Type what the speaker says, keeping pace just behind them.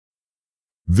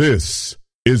This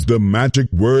is the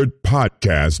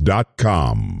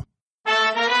magicwordpodcast.com.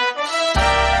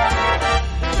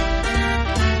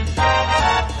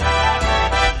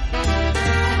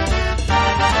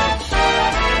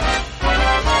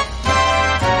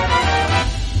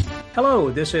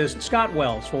 Hello, this is Scott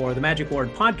Wells for the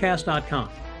magicwordpodcast.com.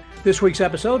 This week's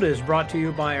episode is brought to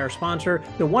you by our sponsor,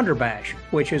 the Wonder Bash,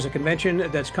 which is a convention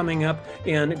that's coming up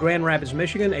in Grand Rapids,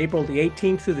 Michigan, April the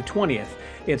 18th through the 20th.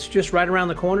 It's just right around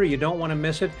the corner. You don't want to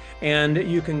miss it. And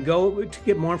you can go to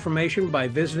get more information by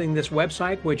visiting this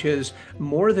website, which is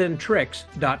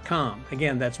morethantricks.com.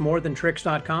 Again, that's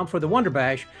morethantricks.com for the Wonder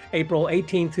Bash, April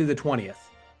 18th through the 20th.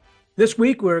 This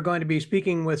week, we're going to be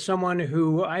speaking with someone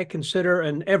who I consider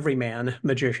an everyman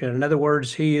magician. In other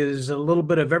words, he is a little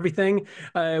bit of everything,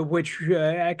 which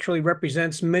actually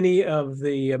represents many of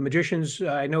the magicians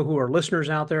I know who are listeners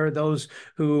out there, those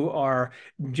who are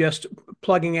just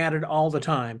plugging at it all the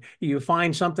time. You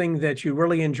find something that you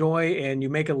really enjoy and you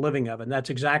make a living of it. And that's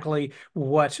exactly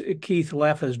what Keith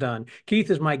Leff has done. Keith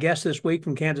is my guest this week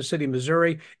from Kansas City,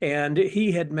 Missouri, and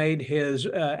he had made his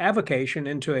avocation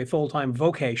into a full-time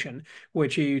vocation,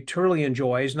 which he truly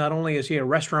enjoys. Not only is he a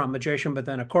restaurant magician, but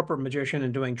then a corporate magician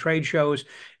and doing trade shows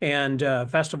and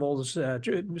festivals,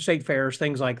 state fairs,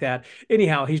 things like that.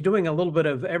 Anyhow, he's doing a little bit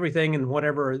of everything and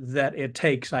whatever that it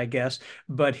takes, I guess.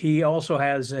 But he also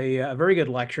has a very good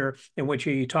lecture in which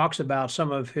he talks about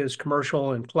some of his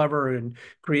commercial and clever and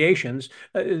creations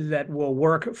that will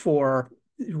work for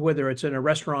whether it's in a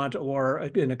restaurant or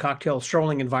in a cocktail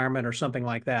strolling environment or something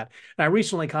like that. And I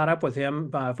recently caught up with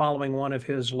him following one of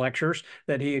his lectures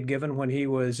that he had given when he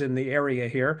was in the area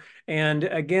here. And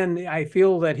again, I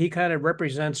feel that he kind of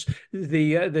represents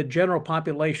the general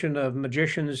population of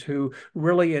magicians who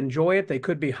really enjoy it. They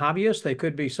could be hobbyists. They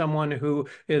could be someone who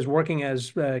is working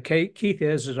as Keith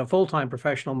is as a full-time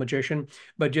professional magician,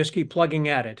 but just keep plugging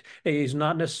at it. He's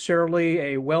not necessarily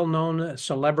a well-known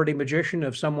celebrity magician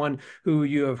of someone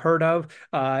who you have heard of.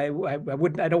 I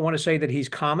don't want to say that he's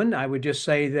common. I would just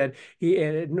say that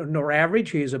he, nor average,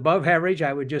 he is above average.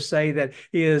 I would just say that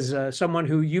he is someone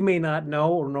who you may not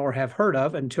know or nor have heard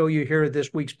of until you hear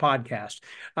this week's podcast.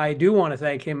 I do want to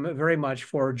thank him very much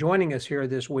for joining us here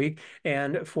this week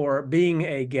and for being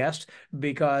a guest,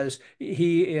 because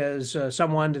he is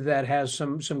someone that has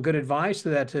some good advice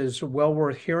that is well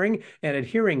worth hearing and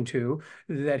adhering to,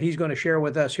 that he's going to share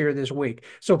with us here this week.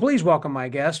 So please welcome my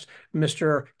guest, Mr.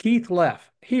 Keith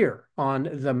Leff, here on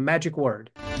The Magic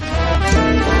Word.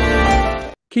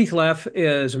 Keith Leff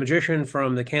is a magician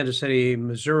from the Kansas City,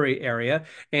 Missouri area,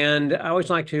 and I always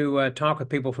like to talk with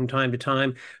people from time to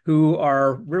time who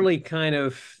are really kind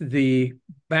of the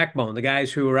backbone, the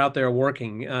guys who are out there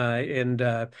working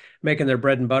and making their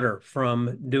bread and butter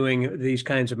from doing these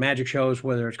kinds of magic shows,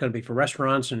 whether it's going to be for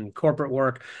restaurants and corporate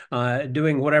work,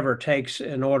 doing whatever it takes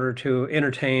in order to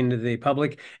entertain the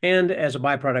public and as a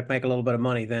byproduct make a little bit of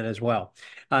money then as well.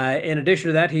 In addition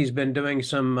to that, he's been doing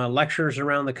some lectures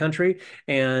around the country,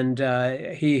 and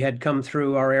he had come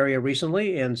through our area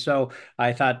recently, and so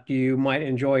I thought you might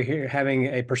enjoy having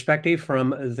a perspective from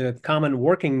the common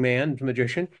working man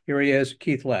magician. Here he is,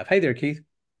 Keith Leff. Hey there, Keith.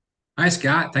 Hi,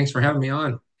 Scott. Thanks for having me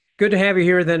on. Good to have you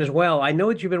here then as well. I know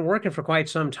that you've been working for quite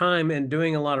some time and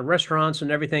doing a lot of restaurants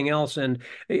and everything else. And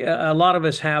a lot of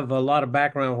us have a lot of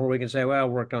background where we can say, well, I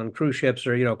worked on cruise ships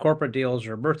or, corporate deals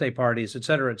or birthday parties, et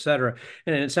cetera, et cetera.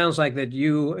 And it sounds like that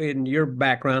you, in your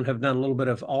background, have done a little bit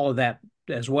of all of that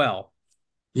as well.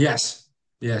 Yes.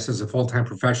 Yes. As a full-time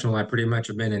professional, I pretty much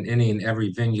have been in any and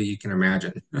every venue you can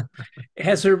imagine.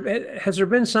 Has there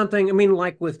been something, I mean,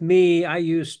 like with me, I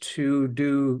used to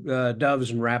do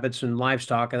doves and rabbits and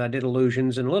livestock, and I did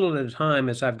illusions. And a little at a time,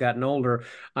 as I've gotten older,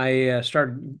 I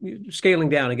started scaling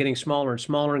down and getting smaller and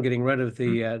smaller and getting rid of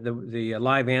the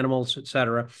live animals, et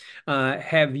cetera.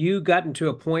 Have you gotten to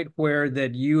a point where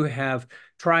that you have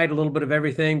tried a little bit of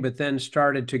everything, but then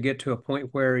started to get to a point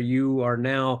where you are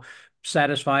now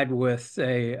satisfied with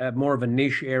a more of a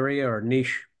niche area or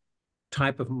niche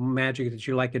type of magic that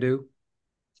you like to do?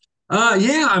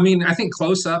 Yeah, I mean, I think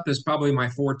close up is probably my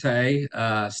forte.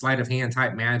 Sleight of hand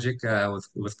type magic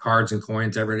with cards and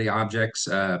coins, everyday objects,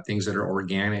 things that are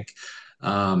organic.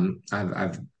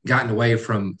 I've gotten away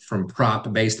from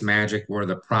prop based magic where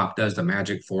the prop does the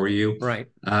magic for you. Right.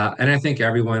 And I think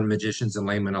everyone, magicians and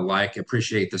laymen alike,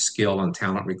 appreciate the skill and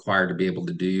talent required to be able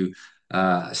to do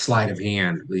sleight of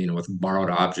hand, with borrowed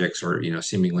objects or,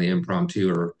 seemingly impromptu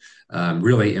or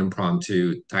really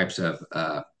impromptu types of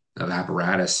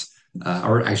apparatus.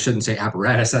 Or I shouldn't say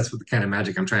apparatus. That's what the kind of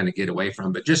magic I'm trying to get away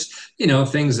from. But just,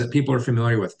 things that people are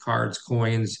familiar with: cards,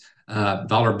 coins,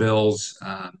 dollar bills,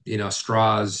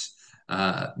 straws,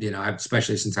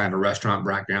 especially since I have a restaurant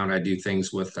background, I do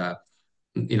things with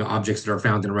objects that are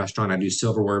found in a restaurant. I do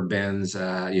silverware bins,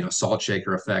 salt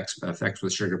shaker effects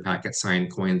with sugar packets, sign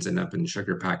coins end up in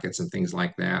sugar packets and things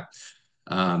like that.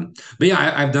 But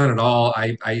yeah, I've done it all.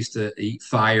 I used to eat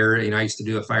fire. I used to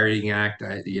do a fire eating act.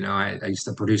 I used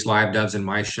to produce live doves in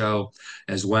my show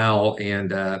as well.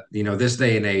 And this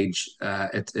day and age,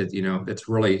 it's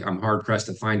really I'm hard pressed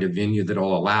to find a venue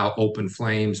that'll allow open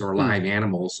flames or Hmm. live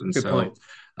animals. And Good point. so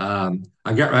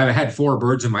I had four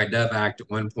birds in my dove act at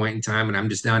one point in time, and I'm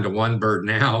just down to one bird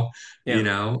now.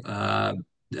 Yeah.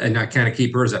 And I kind of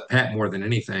keep her as a pet more than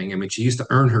anything. I mean, she used to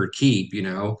earn her keep,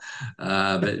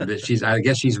 but I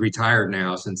guess she's retired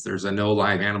now since there's a no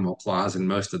live animal clause in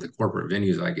most of the corporate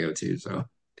venues I go to. So,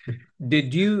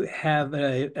 Did you have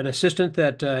an assistant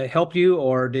that helped you,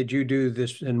 or did you do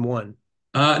this in one?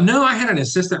 no, I had an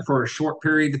assistant for a short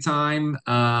period of time,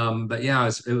 but yeah,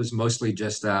 it was mostly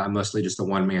just a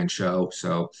one man show.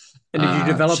 So, And did you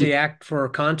develop she the act for a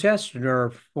contest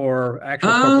or for actual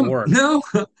corporate work? No,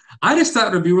 I just thought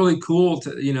it would be really cool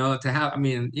to have. I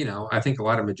mean, I think a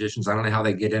lot of magicians, I don't know how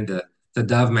they get into the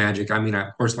dove magic. I mean, of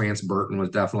course, Lance Burton was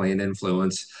definitely an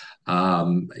influence.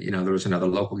 There was another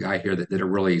local guy here that did a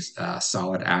really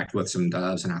solid act with some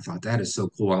doves, and I thought that is so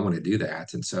cool. I want to do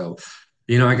that. And so,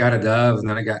 I got a dove, and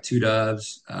then I got two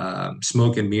doves.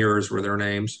 Smoke and Mirrors were their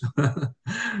names.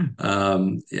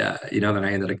 Yeah, then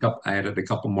I added a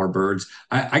couple more birds.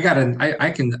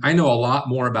 I know a lot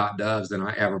more about doves than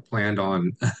I ever planned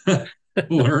on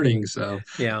learning. So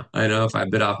Yeah. I know if I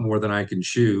bit off more than I can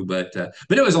chew, but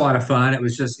it was a lot of fun. It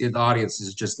was just the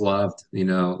audiences just loved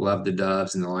the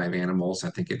doves and the live animals. I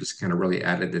think it just kind of really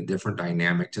added a different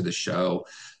dynamic to the show.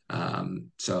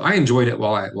 So I enjoyed it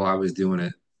while I was doing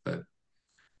it, but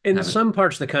In haven't. some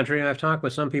parts of the country, and I've talked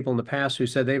with some people in the past who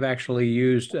said they've actually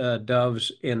used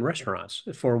doves in restaurants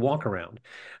for walk around.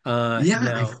 Yeah, I've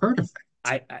Now, heard of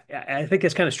I think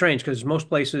it's kind of strange because most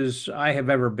places I have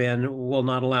ever been will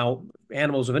not allow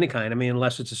animals of any kind. I mean,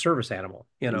 unless it's a service animal.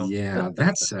 Yeah,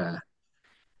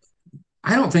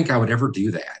 I don't think I would ever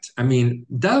do that. I mean,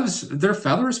 doves, their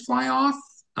feathers fly off.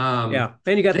 Yeah.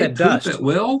 And you got They that poop at dust.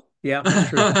 will. Yeah, that's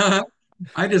true.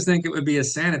 I just think it would be a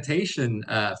sanitation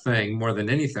thing more than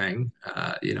anything.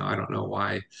 I don't know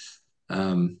why.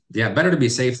 Yeah, better to be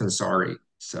safe than sorry.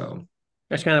 So,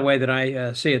 That's kind of the way that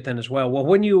I see it then as well. Well,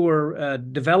 when you were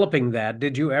developing that,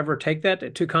 did you ever take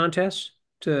that to contests,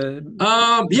 to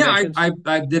yeah, I, conventions? I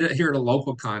I did it here at a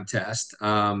local contest,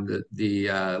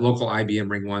 the local IBM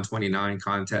Ring 129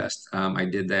 contest. I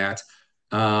did that.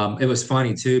 It was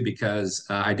funny too because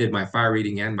I did my fire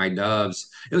eating and my doves.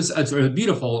 It's a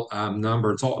beautiful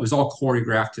number. It was all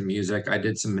choreographed to music. I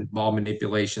did some ball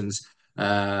manipulations.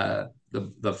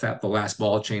 The last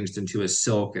ball changed into a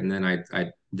silk, and then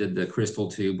I did the crystal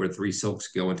tube where three silks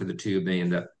go into the tube. They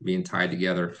end up being tied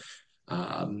together.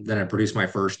 Then I produced my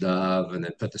first dove, and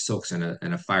then put the silks in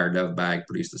a fire dove bag.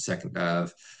 Produced the second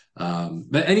dove.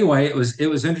 But anyway, it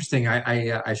was interesting.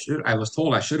 I was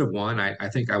told I should have won. I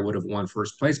think I would have won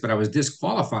first place, but I was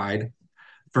disqualified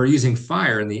for using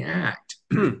fire in the act.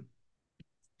 Hmm.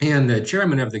 And the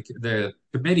chairman of the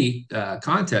committee,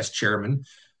 contest chairman,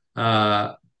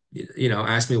 uh,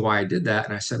 asked me why I did that,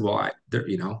 and I said, well, I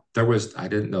didn't know there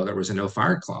was a no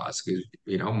fire clause because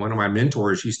one of my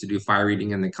mentors used to do fire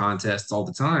eating in the contests all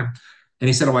the time, and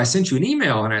he said, oh, I sent you an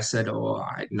email, and I said, oh,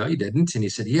 I no, you didn't, and he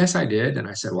said, yes, I did, and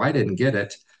I said, well, I didn't get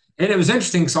it, and it was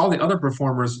interesting because all the other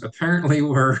performers apparently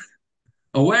were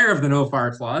aware of the no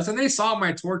fire clause, and they saw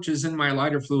my torches and my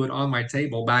lighter fluid on my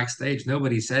table backstage.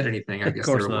 Nobody said anything. I Of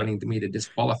guess they course were not. wanting me to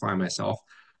disqualify myself.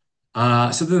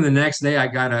 So then the next day, I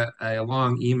got a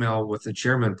long email with the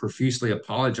chairman profusely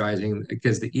apologizing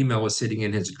because the email was sitting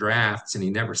in his drafts and he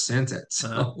never sent it.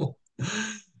 Uh, So,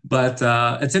 but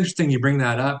it's interesting you bring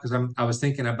that up because I was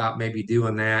thinking about maybe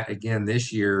doing that again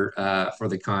this year for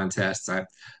the contests.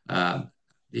 Uh,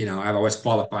 I've always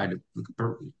qualified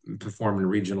to perform in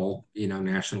regional,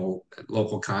 national,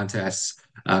 local contests.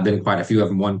 I've been in quite a few of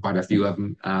them, won quite a few of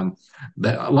them.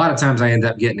 But a lot of times I end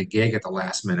up getting a gig at the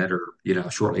last minute or,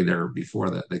 shortly there before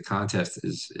the contest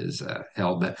is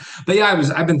held. But yeah,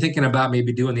 I've been thinking about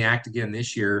maybe doing the act again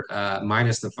this year,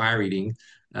 minus the fire eating,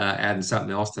 adding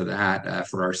something else to that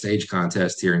for our stage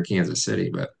contest here in Kansas City.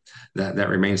 But that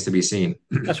remains to be seen.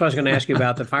 that's what I was going to ask you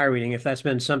about the fire reading, if that's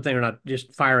been something or not,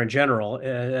 just fire in general.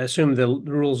 Assume the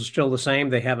rules are still the same.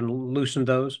 They haven't loosened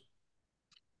those.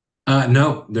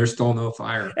 No, there's still no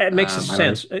fire. It makes I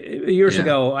don't. sense. Years Yeah.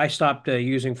 ago, I stopped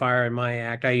using fire in my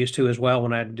act. I used to as well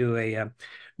when I'd do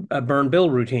a burn bill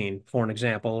routine, for an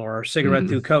example, or cigarette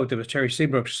through Mhm. coat. That was Terry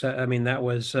Seabrook's. I mean, that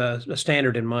was a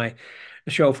standard in my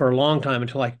show for a long time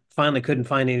until I finally couldn't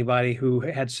find anybody who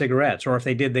had cigarettes, or if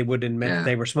they did, they wouldn't admit that Yeah.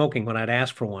 they were smoking when I'd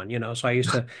ask for one, you know. So I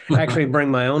used to actually bring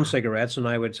my own cigarettes, and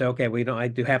I would say, okay, we don't, I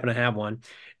do happen to have one,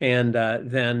 and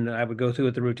then I would go through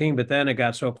with the routine. But then it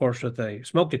got so, of course, with the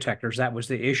smoke detectors, that was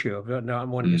the issue of not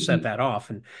wanting to set Mhm. that off,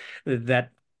 and that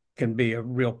can be a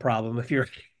real problem if you're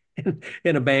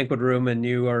in a banquet room and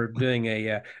you are doing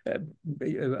a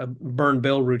burn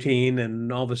bill routine,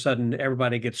 and all of a sudden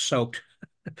everybody gets soaked,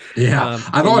 Yeah,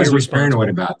 I've and always you're was paranoid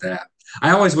responsible. about that.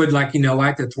 I always would like,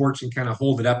 light the torch and kind of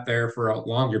hold it up there for a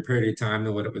longer period of time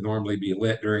than what it would normally be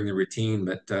lit during the routine.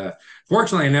 But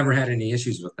fortunately, I never had any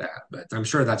issues with that. But I'm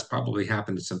sure that's probably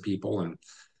happened to some people, and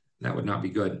that would not be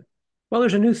good. Well,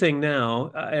 there's a new thing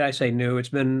now. And I say new, it's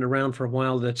been around for a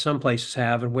while that some places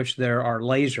have, in which there are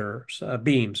laser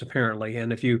beams, apparently.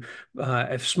 And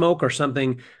if smoke or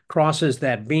something crosses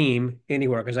that beam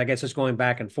anywhere, because I guess it's going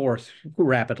back and forth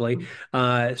rapidly,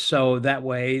 so that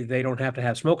way they don't have to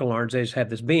have smoke alarms. They just have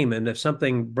this beam. And if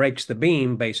something breaks the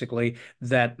beam, basically,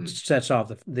 that Mm. sets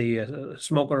off the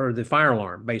smoke or the fire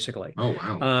alarm, basically. Oh,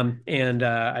 wow.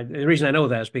 The reason I know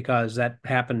that is because that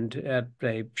happened at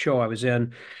a show I was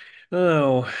in.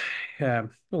 Oh,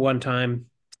 one time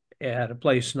at a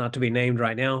place not to be named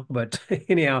right now, but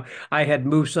anyhow, I had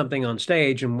moved something on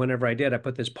stage, and whenever I did, I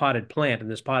put this potted plant, and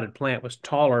this potted plant was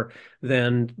taller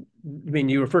than, I mean,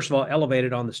 you were first of all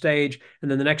elevated on the stage,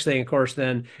 and then the next thing, of course,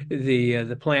 then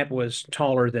the plant was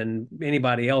taller than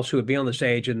anybody else who would be on the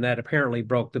stage, and that apparently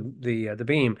broke the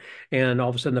beam, and all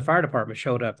of a sudden the fire department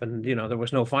showed up, and there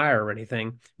was no fire or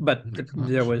anything, but Oh my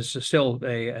there gosh. was still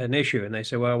an issue, and they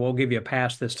said, well, we'll give you a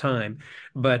pass this time,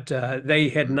 but they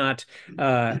had not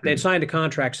they'd signed a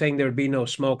contract saying there would be no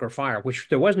smoke or fire, which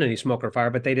there wasn't any smoke or fire,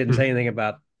 but they didn't say anything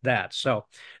about that. So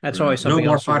that's always No something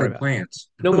more else to worry potted about. plants.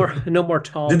 No more, no more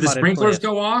tall Did the potted sprinklers plants.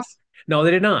 go off? No,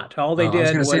 they did not. All they I was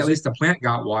did going to say at was least the plant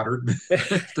got watered.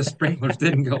 If the sprinklers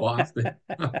didn't go off, then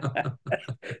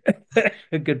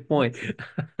a good point.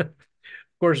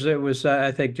 Of course, it was,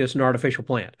 I think, just an artificial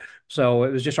plant. So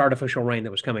it was just artificial rain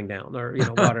that was coming down, or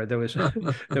water that was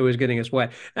that was getting us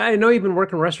wet. I know you've been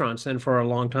working restaurants then for a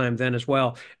long time then as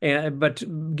well. But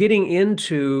getting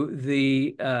into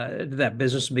the that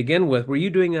business to begin with, were you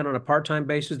doing that on a part-time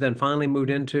basis, then finally moved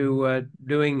into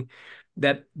doing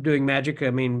magic?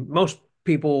 I mean, most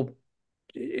people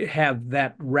have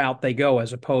that route they go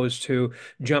as opposed to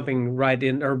jumping right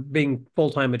in or being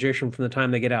full-time magician from the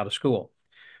time they get out of school.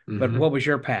 But hmm what was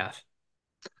your path?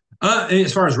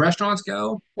 As far as restaurants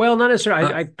go, Well, not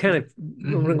necessarily. uh, I kind of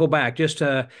want to mhm. go back just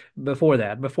before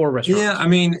that, before Yeah, restaurants. I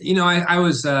mean, I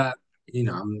was, I'm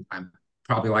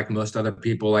probably like most other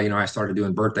people. I started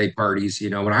doing birthday parties,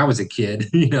 when I was a kid.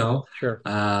 Sure.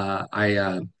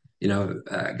 I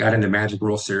got into magic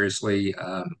real seriously.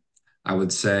 I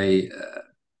would say,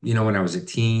 when I was a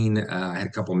teen, I had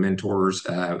a couple of mentors.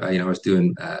 I was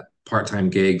doing part-time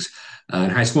gigs in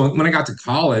high school. When I got to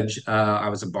college, I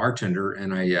was a bartender,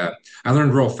 and I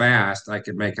learned real fast. I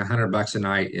could make $100 a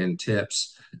night in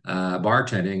tips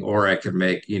bartending, or I could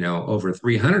make over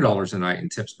 $300 a night in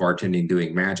tips bartending,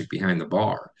 doing magic behind the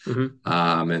bar. Hmm.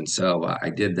 And so I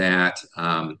did that.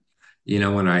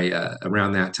 When I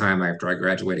around that time after I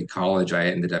graduated college, I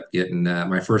ended up getting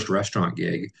my first restaurant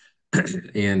gig,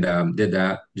 and did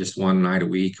that just one night a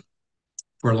week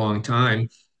for a long time.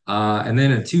 And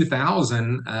then in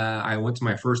 2000, I went to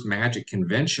my first magic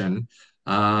convention.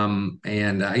 And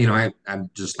I'm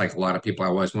just like a lot of people. I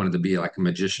always wanted to be like a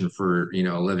magician for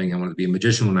a living. I wanted to be a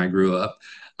magician when I grew up.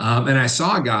 And I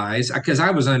saw guys because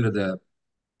I was under the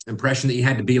impression that you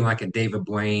had to be like a David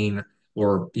Blaine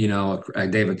or a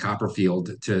David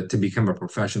Copperfield to become a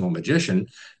professional magician.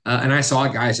 And I saw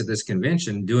guys at this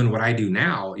convention doing what I do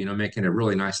now, making a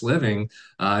really nice living,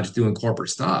 just doing corporate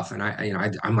stuff. And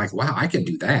I'm like, wow, I could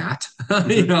do that,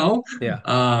 you Hmm. know. Yeah.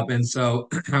 And so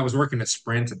I was working at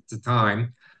Sprint at the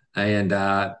time. And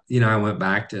I went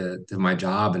back to my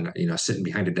job and sitting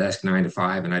behind a desk 9 to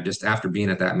 5. And I just after being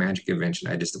at that magic convention,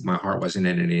 my heart wasn't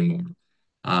in it anymore.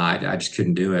 I just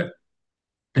couldn't do it.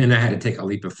 And I had to take a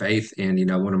leap of faith. And,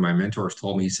 one of my mentors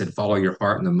told me, he said, follow your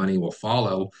heart and the money will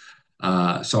follow.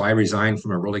 So I resigned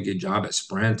from a really good job at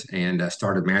Sprint and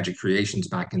started Magic Creations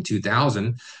back in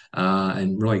 2000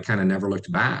 and really kind of never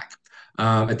looked back.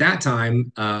 At that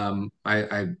time,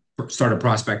 I started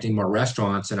prospecting more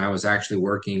restaurants, and I was actually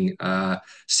working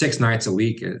 6 nights a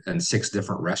week in 6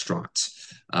 different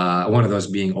restaurants. One of those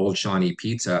being Old Shawnee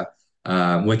Pizza,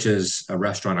 which is a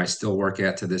restaurant I still work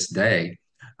at to this day.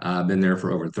 Been there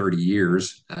for over 30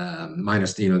 years,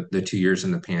 minus the 2 years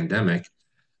in the pandemic.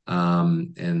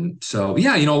 And so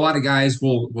yeah, a lot of guys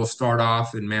will start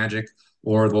off in magic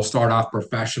or they'll start off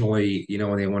professionally,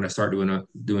 when they want to start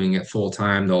doing it full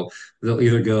time, they'll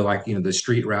either go like, the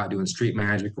street route doing street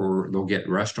magic, or they'll get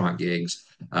restaurant gigs.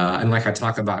 And like I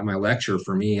talk about in my lecture,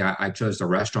 for me, I chose the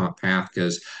restaurant path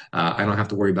because I don't have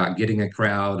to worry about getting a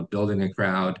crowd, building a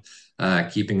crowd,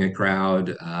 keeping a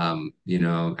crowd,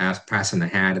 passing the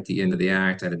hat at the end of the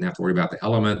act. I didn't have to worry about the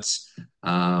elements,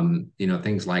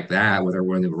 things like that. Whether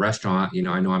we're in the restaurant,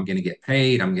 I know I'm going to get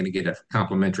paid. I'm going to get a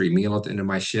complimentary meal at the end of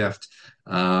my shift.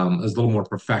 It was a little more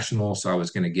professional, so I was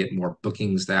going to get more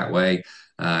bookings that way,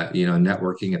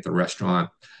 networking at the restaurant.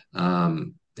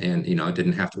 And I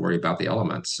didn't have to worry about the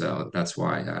elements. So that's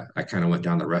why I kind of went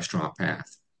down the restaurant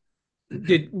path.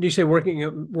 Did you say worrying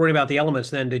about the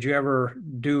elements then? Did you ever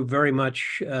do very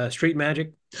much street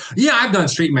magic? Yeah, I've done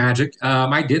street magic.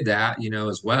 I did that,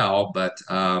 as well, but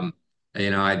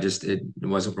it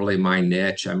wasn't really my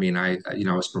niche. I mean, I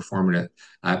was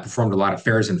I performed a lot of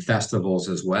fairs and festivals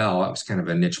as well. It was kind of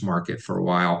a niche market for a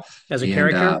while. As a And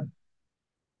character?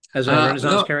 As a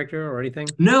Renaissance no, character or anything?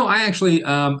 no, I actually,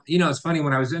 it's funny,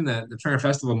 when I was in the fair and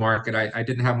festival market, I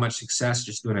didn't have much success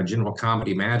just doing a general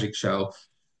comedy magic show.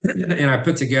 And I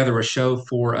put together a show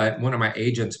for one of my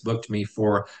agents booked me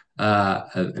for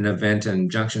an event in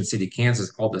Junction City,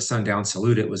 Kansas called the Sundown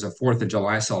Salute. It was a 4th of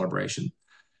July celebration.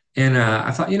 And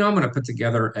I thought, I'm going to put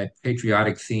together a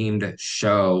patriotic themed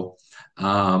show.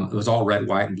 It was all red,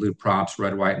 white, and blue props,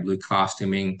 red, white, and blue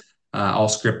costuming, all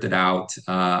scripted out.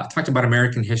 Talked about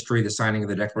American history, the signing of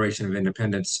the Declaration of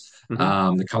Independence,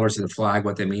 Hmm. the colors of the flag,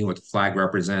 what they mean, what the flag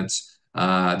represents.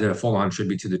 Did a full-on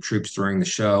tribute to the troops during the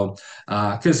show,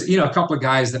 because a couple of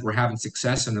guys that were having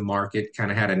success in the market kind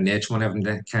of had a niche. One of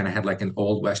them kind of had like an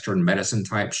old Western medicine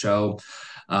type show.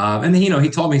 And then, he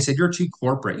told me, he said, "You're too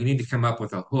corporate. You need to come up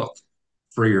with a hook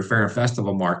for your fair and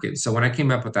festival market." So when I came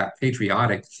up with that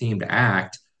patriotic themed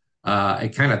act,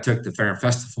 it kind of took the fair and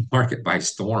festival market by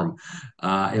storm.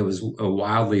 It was a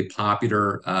wildly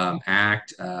popular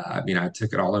act. I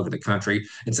took it all over the country.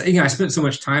 And so, I spent so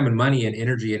much time and money and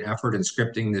energy and effort in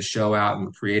scripting this show out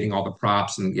and creating all the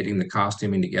props and getting the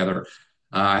costuming together.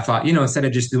 I thought, instead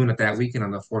of just doing it that weekend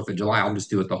on the 4th of July, I'll just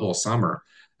do it the whole summer.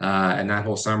 And that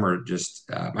whole summer, just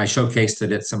I showcased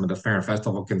it at some of the fair and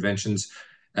festival conventions.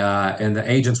 And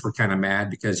the agents were kind of mad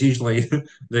because usually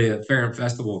the fair and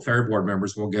festival fair board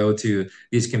members will go to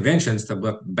these conventions to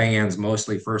book bands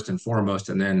mostly first and foremost,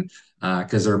 and then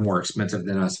because they're more expensive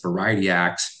than us variety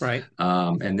acts. Right.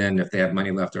 And then if they have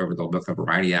money left over, they'll book a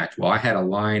variety act. Well, I had a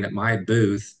line at my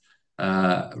booth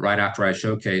right after I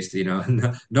showcased,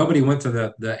 nobody went to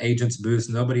the agents' booths.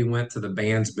 Nobody went to the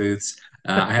band's booths.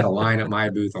 I had a line at my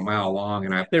booth a mile long,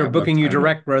 and They were I booking booked, you I don't know.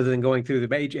 direct rather than going through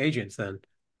the agents then.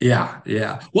 Yeah,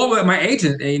 yeah. Well, my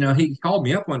agent, he called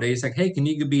me up one day. He's like, "Hey, can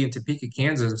you be in Topeka,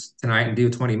 Kansas tonight and do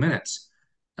 20 minutes?"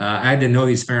 I didn't know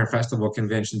these fair and festival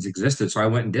conventions existed, so I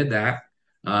went and did that.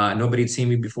 Nobody had seen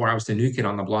me before. I was the new kid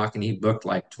on the block, and he booked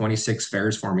like 26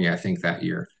 fairs for me, I think, that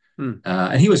year. Hmm.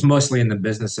 And he was mostly in the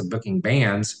business of booking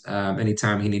bands.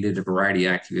 Anytime he needed a variety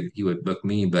act, he would book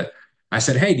me. But I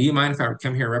said, "Hey, do you mind if I would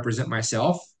come here and represent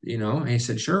myself?" And he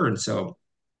said, "Sure." And so,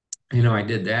 I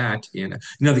did that.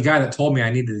 The guy that told me I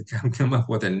needed to come up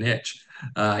with a niche,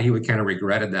 he would kind of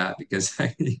regretted that because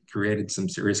I created some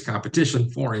serious competition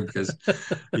for him because,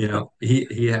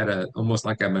 he had almost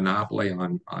like a monopoly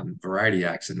on variety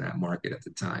acts in that market at the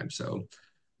time. So,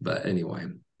 but anyway,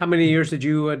 How many years did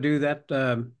you do that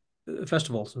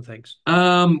festivals and things?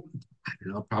 I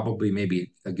don't know, probably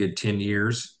maybe a good 10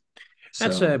 years.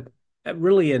 That's So, a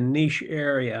really a niche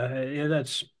area.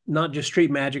 That's not just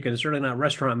street magic, and it's certainly not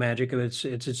restaurant magic. It's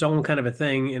its own kind of a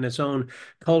thing in its own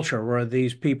culture, where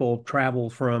these people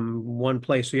travel from one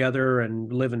place to the other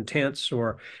and live in tents,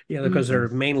 or because they're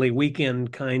mhm, mainly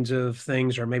weekend kinds of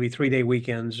things, or maybe 3-day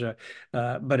weekends.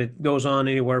 But it goes on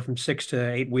anywhere from 6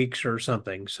 to 8 weeks or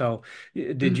something. So,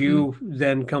 did mhm. you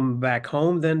then come back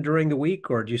home then during the week,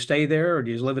 or do you stay there, or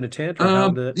do you live in a tent, or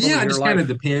what Yeah, was it your just kind of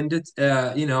life?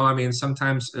 depended.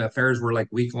 Sometimes fairs were like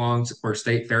week long, or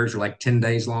state fairs are like 10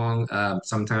 days long.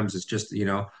 Sometimes it's just,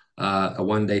 a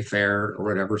 1 day fair or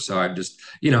whatever. So I just,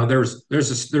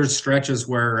 there's stretches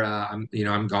where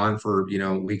I'm gone for,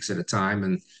 weeks at a time.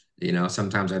 And,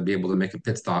 sometimes I'd be able to make a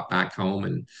pit stop back home,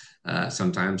 and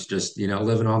sometimes just,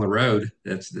 living on the road.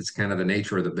 That's kind of the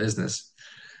nature of the business.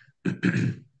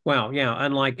 Well, yeah,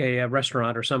 unlike a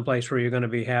restaurant or someplace where you're going to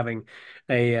be having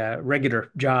a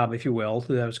regular job, if you will,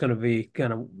 that's going to be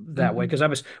kind of that way. Mhm. Because I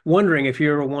was wondering if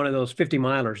you're one of those 50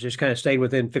 milers, just kind of stayed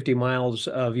within 50 miles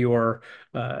of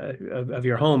of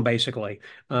your home, basically.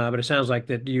 But it sounds like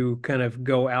that you kind of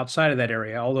go outside of that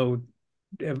area. Although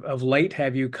of late,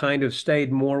 have you kind of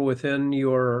stayed more within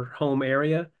your home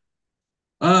area?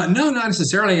 No, not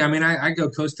necessarily. I mean, I go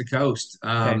coast to coast.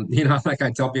 Okay, Like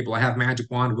I tell people, I have magic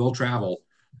wand, will travel.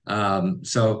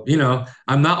 So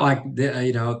I'm not like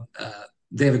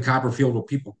David Copperfield, where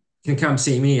people can come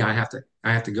see me. I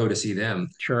have to go to see them.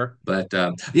 sure. But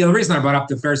the reason I brought up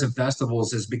the fairs and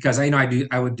festivals is because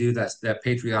I would do that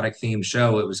patriotic themed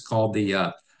show. It was called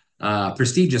the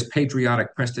prestigious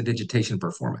patriotic prestidigitation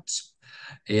performance.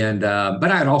 And but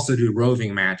I'd also do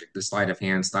roving magic, the sleight of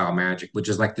hand style magic, which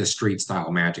is like this street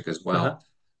style magic as Uh-huh.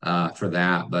 well for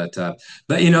that. But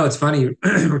it's funny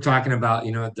we're talking about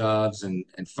doves and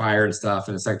fire and stuff,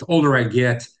 and it's like the older I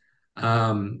get,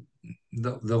 um,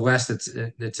 the less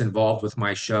it's involved with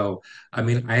my show. I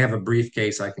mean, I have a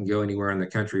briefcase I can go anywhere in the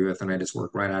country with, and I just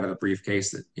work right out of the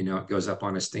briefcase that it goes up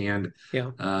on a stand.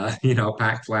 Yeah.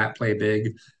 Pack flat, play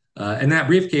big. And that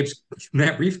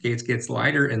briefcase gets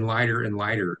lighter and lighter and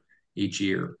lighter each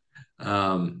year.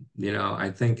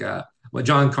 I think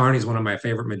John Carney is one of my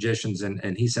favorite magicians,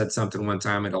 and he said something one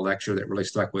time at a lecture that really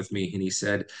stuck with me. And he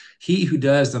said, "He who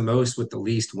does the most with the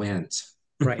least wins."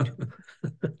 Right.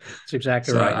 That's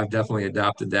exactly So right. I've definitely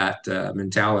adopted that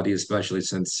mentality, especially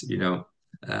since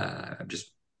I just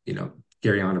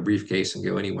carry on a briefcase and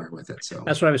go anywhere with it. So.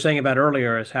 That's what I was saying about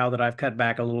earlier, is how that I've cut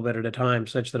back a little bit at a time,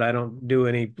 such that I don't do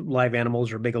any live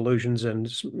animals or big illusions,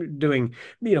 and doing,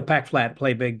 pack flat,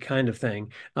 play big kind of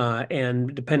thing.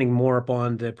 And depending more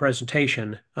upon the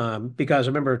presentation, because I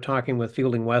remember talking with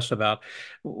Fielding West about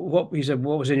what he said,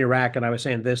 what was in your rack, and I was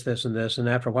saying this, this, and this. And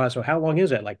after a while, so how long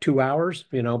is that? Like 2 hours?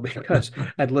 Because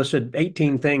I'd listed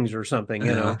 18 things or something.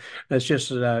 Yeah, It's just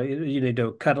you need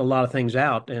to cut a lot of things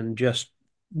out and just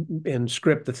and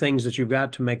script the things that you've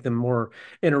got to make them more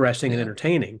interesting and yeah,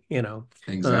 entertaining,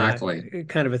 exactly.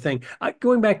 kind of a thing.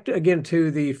 Going back again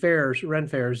to the fairs, Ren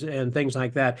fairs, and things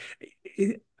like that.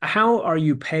 How are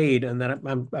you paid? And that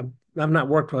I've not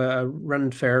worked with a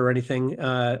Ren fair or anything,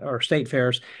 or state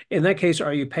fairs. In that case,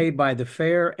 are you paid by the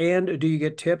fair, and do you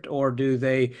get tipped, or do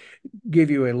they give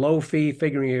you a low fee,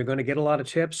 figuring you're going to get a lot of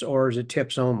tips, or is it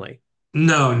tips only?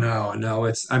 No, no,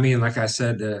 no. I mean, like I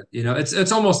said,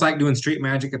 it's almost like doing street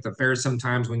magic at the fair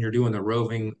sometimes when you're doing the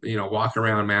roving, walk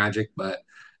around magic. But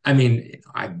I mean,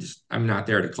 I'm not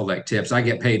there to collect tips. I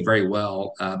get paid very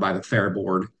well by the fair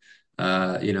board.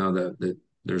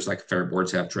 There's like fair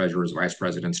boards have treasurers, vice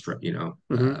presidents,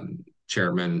 Hmm.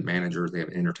 chairman, managers. They have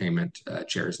entertainment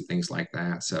chairs and things like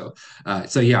that. So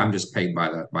yeah, I'm just paid by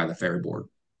the fair board.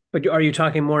 But are you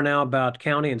talking more now about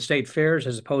county and state fairs,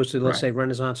 as opposed to, let's Right. say,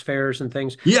 Renaissance fairs and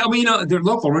things? Yeah, well, the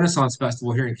local Renaissance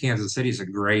Festival here in Kansas City is a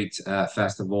great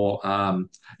festival.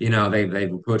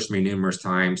 They've approached me numerous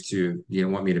times to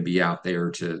want me to be out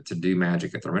there to do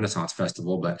magic at the Renaissance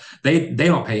Festival, but they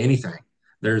don't pay anything.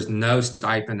 There's no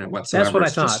stipend That's whatsoever. what I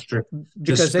It's thought, just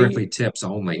because strictly they, tips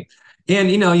only. And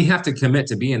you have to commit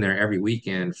to being there every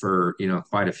weekend for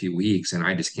quite a few weeks, and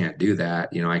I just can't do that.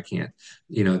 I can't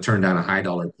turn down a high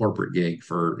dollar corporate gig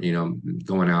for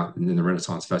going out in the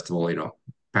Renaissance Festival.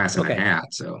 Passing a okay.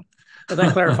 hat. So Well,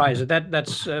 that clarifies it.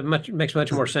 That's much makes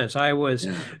much more sense. I was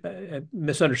yeah,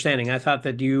 misunderstanding. I thought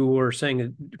that you were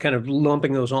saying, kind of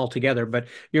lumping those all together, but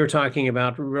you're talking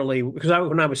about, really, because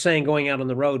when I was saying going out on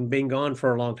the road and being gone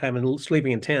for a long time and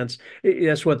sleeping in tents,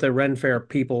 that's what the Ren Fair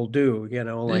people do.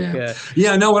 Like, yeah,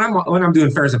 yeah. No, when I'm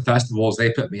doing fairs and festivals,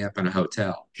 they put me up in a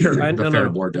hotel. sure, The no, fair no,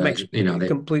 board it makes does. They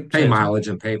complete pay sense. mileage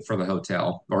and pay for the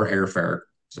hotel or airfare.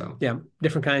 So Yeah,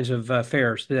 different kinds of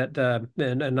fairs, that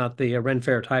and not the Ren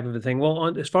Fair type of a thing.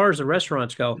 Well, as far as the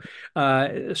restaurants go,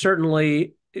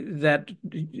 certainly that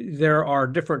there are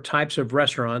different types of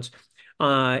restaurants,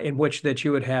 in which that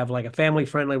you would have like a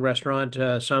family-friendly restaurant,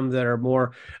 some that are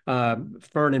more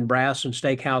Fern and Brass and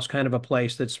Steakhouse kind of a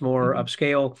place that's more mhm.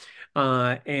 upscale,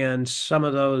 and some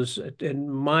of those, in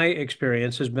my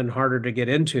experience, has been harder to get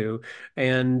into,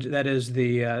 and that is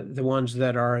the ones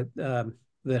that are.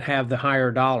 That have the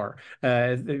higher dollar.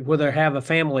 Where they have a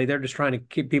family, they're just trying to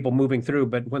keep people moving through.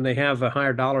 But when they have a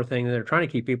higher dollar thing, they're trying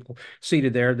to keep people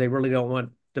seated there. They really don't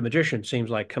want the magician,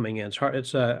 seems like, coming in. It's hard.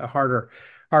 It's a harder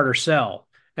sell.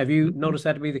 Have you noticed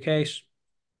that to be the case?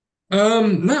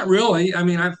 Not really. I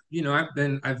mean, I've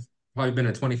probably been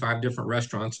at 25 different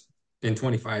restaurants in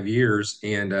 25 years,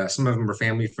 and some of them are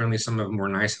family friendly, some of them were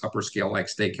nice upper scale like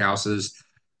steakhouses.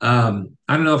 I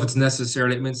don't know if it's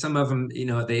necessarily. I mean, some of them,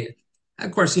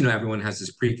 of course, everyone has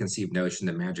this preconceived notion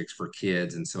that magic's for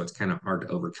kids, and so it's kind of hard to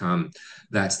overcome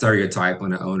that stereotype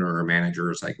when an owner or a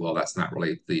manager is like, well, that's not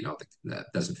really, that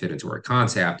doesn't fit into our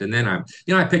concept. And then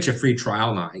I pitch a free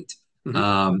trial night. Hmm.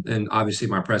 And obviously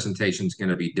my presentation is going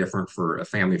to be different for a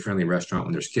family friendly restaurant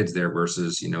when there's kids there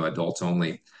versus, adults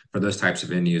only for those types of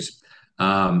venues.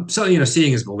 So,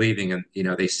 seeing is believing, and,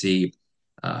 they see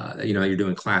you're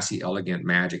doing classy, elegant,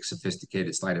 magic,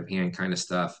 sophisticated sleight of hand kind of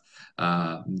stuff.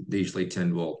 They usually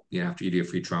tend will, after you do a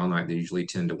free trial night, they usually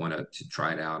tend to want to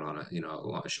try it out on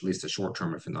at least a short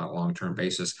term, if not a long term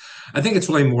basis. I think it's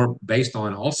really more based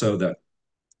on also the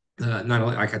not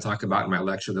only like I talk about in my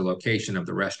lecture, the location of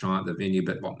the restaurant, the venue,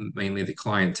 but mainly the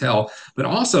clientele, but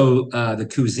also the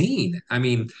cuisine. I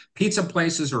mean, pizza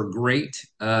places are great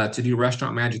to do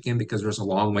restaurant magic in because there's a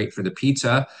long wait for the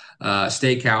pizza.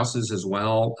 Steakhouses as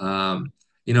well.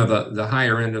 The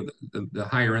higher end of the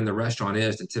higher end the restaurant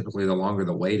is, typically the longer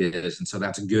the wait is, and so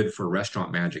that's good for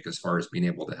restaurant magic as far as being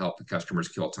able to help the customers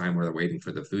kill time where they're waiting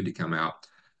for the food to come out.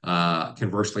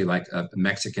 Conversely, like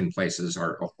Mexican places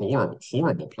are horrible,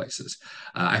 horrible places.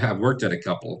 I have worked at a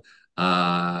couple,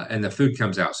 and the food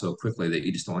comes out so quickly that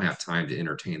you just don't have time to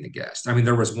entertain the guests. I mean,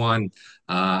 there was one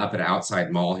up at an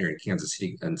outside mall here in Kansas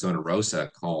City in Zona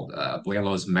Rosa called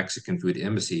Abuelo's Mexican Food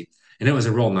Embassy, and it was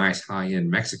a real nice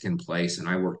high-end Mexican place, and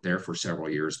I worked there for several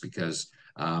years because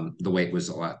the wait was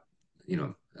a lot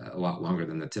longer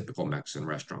than the typical Mexican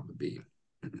restaurant would be.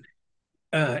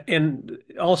 And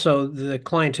also, the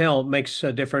clientele makes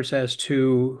a difference as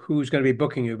to who's going to be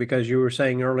booking you, because you were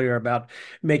saying earlier about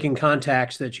making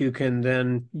contacts that you can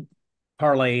then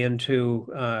parlay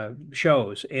into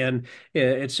shows. And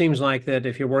it seems like that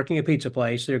if you're working a pizza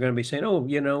place, they're going to be saying, "Oh,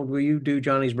 will you do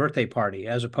Johnny's birthday party?"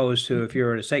 As opposed to if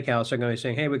you're at a steakhouse, they're going to be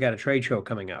saying, "Hey, we got a trade show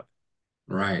coming up."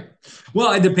 Right.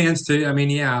 Well, it depends too. I mean,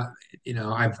 yeah,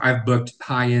 I've booked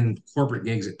high-end corporate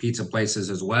gigs at pizza places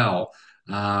as well.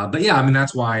 But yeah, I mean,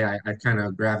 that's why I kind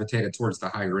of gravitated towards the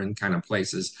higher end kind of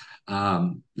places.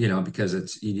 Because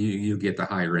it's you get the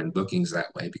higher end bookings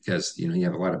that way because you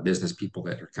have a lot of business people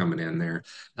that are coming in there.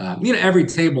 Every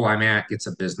table I'm at gets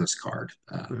a business card,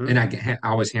 and I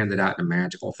always hand it out in a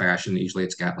magical fashion. Usually,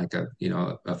 it's got like a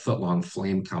foot long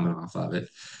flame coming off of it.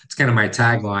 It's kind of my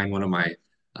tagline. One of my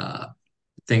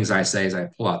things I say is I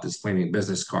pull out this flaming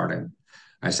business card and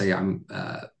I say I'm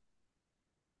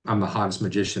the hottest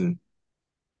magician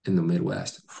in the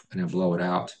Midwest, and I blow it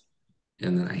out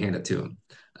and then I hand it to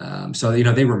them. So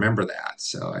they remember that.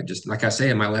 So I just like I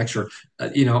say in my lecture,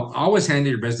 always hand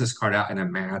your business card out in a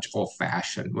magical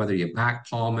fashion, whether you back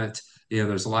palm it.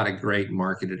 There's a lot of great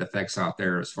marketed effects out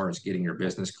there as far as getting your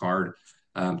business card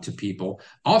to people.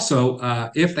 Also,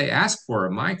 if they ask for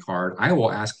my card, I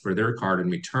will ask for their card in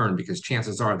return because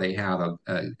chances are they have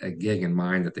a gig in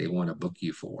mind that they want to book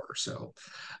you for. So,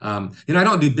 I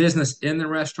don't do business in the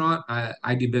restaurant.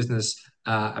 I do business.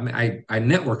 I mean, I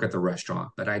network at the restaurant,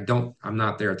 but I'm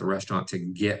not there at the restaurant to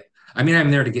get. I mean,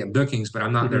 I'm there to get bookings, but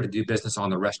I'm not there to do business on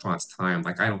the restaurant's time.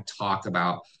 Like I don't talk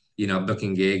about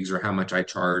booking gigs or how much I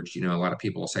charge. A lot of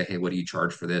people will say, "Hey, what do you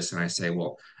charge for this?" And I say,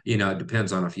 "Well, it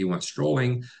depends on if you want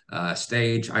strolling,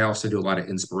 stage." I also do a lot of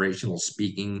inspirational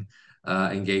speaking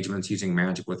engagements using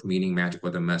magic with meaning, magic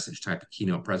with a message type of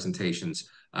keynote presentations.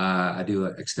 I do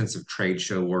extensive trade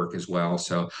show work as well.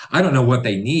 So I don't know what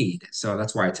they need. So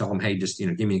that's why I tell them, "Hey, just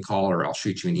give me a call or I'll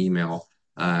shoot you an email."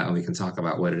 And we can talk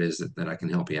about what it is that I can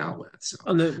help you out with. So,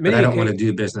 but I don't want to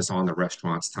do business on the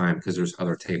restaurant's time because there's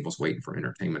other tables waiting for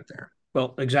entertainment there.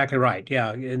 Well, exactly right.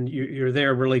 Yeah, and you're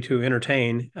there really to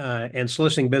entertain, and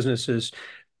soliciting business is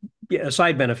a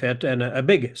side benefit and a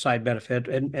big side benefit.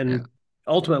 And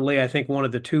ultimately, I think one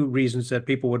of the two reasons that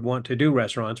people would want to do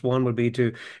restaurants, one would be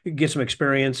to get some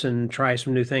experience and try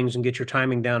some new things and get your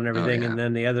timing down and everything. And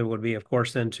then the other would be, of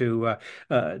course, then to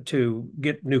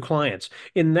get new clients.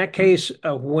 In that case,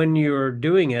 when you're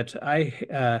doing it,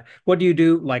 what do you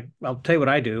do? Like, I'll tell you what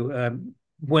I do.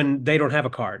 When they don't have a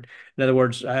card. In other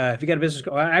words, if you got a business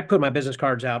card, I put my business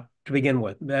cards out to begin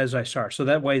with as I start. So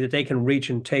that way that they can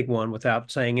reach and take one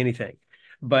without saying anything.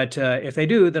 But if they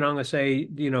do, then I'm going to say,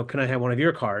 can I have one of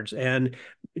your cards? And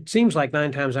it seems like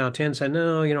 9 times out of 10 say,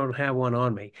 no, you don't have one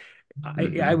on me.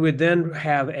 I would then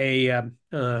have a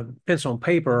pencil and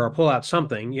paper or pull out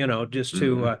something, just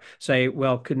to say,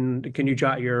 well, can you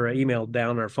jot your email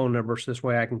down or phone number so this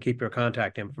way I can keep your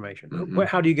contact information?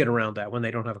 How do you get around that when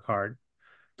they don't have a card?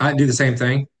 I do the same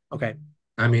thing. Okay.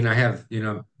 I mean, I have,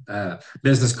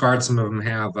 business cards. Some of them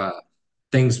have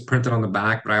things printed on the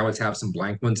back, but I always have some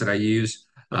blank ones that I use.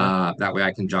 That way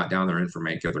I can jot down their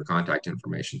information, get their contact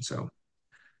information. So,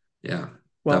 yeah,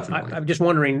 well, definitely. I'm just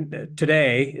wondering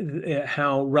today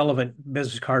how relevant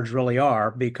business cards really are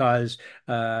because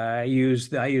I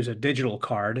use a digital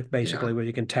card basically where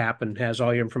you can tap and has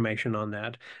all your information on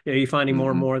that. Are you finding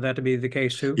more and more of that to be the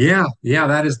case too? Yeah,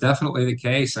 that is definitely the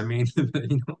case. I mean,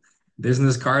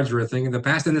 business cards were a thing in the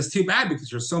past, and it's too bad because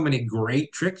there's so many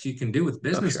great tricks you can do with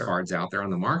business cards out there on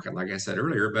the market, like I said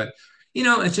earlier. But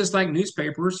It's just like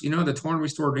newspapers. The torn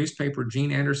restored newspaper,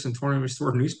 Gene Anderson torn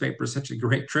restored newspaper is such a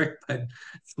great trick, but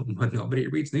nobody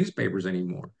reads newspapers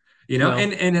anymore. Well,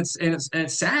 And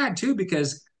it's sad too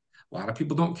because a lot of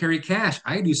people don't carry cash.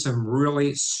 I do some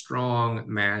really strong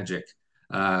magic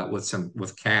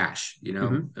with cash.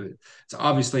 mhm. It's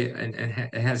obviously and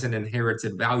it has an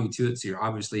inherited value to it. So you're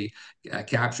obviously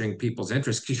capturing people's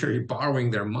interest because you're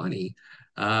borrowing their money.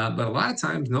 But a lot of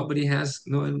times nobody has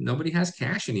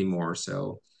cash anymore.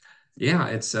 So yeah,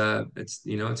 it's a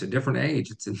different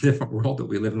age. It's a different world that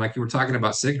we live in. Like you were talking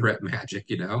about cigarette magic.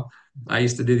 I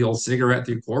used to do the old cigarette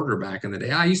through quarter back in the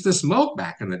day. I used to smoke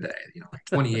back in the day, like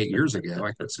 28 years ago.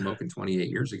 I quit smoking 28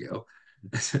 years ago.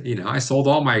 I sold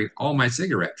all my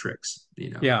cigarette tricks,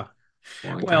 Yeah. a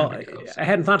long time Well, ago. I So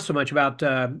hadn't thought so much about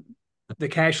the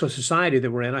cashless society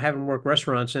that we're in. I haven't worked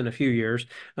restaurants in a few years.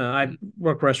 I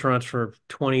worked restaurants for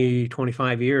 20,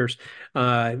 25 years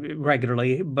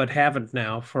regularly, but haven't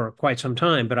now for quite some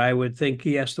time. But I would think,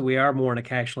 yes, that we are more in a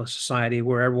cashless society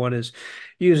where everyone is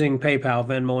using PayPal,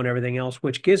 Venmo, and everything else,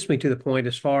 which gets me to the point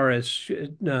as far as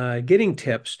getting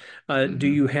tips. Do mhm.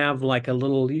 you have like a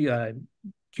little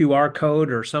QR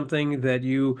code or something that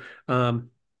you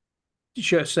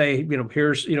just say,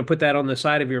 here's, put that on the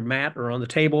side of your mat or on the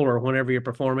table or whenever you're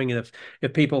performing. And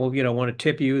if people, want to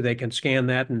tip you, they can scan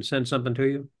that and send something to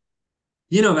you.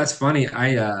 That's funny.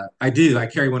 I do. I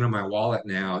carry one in my wallet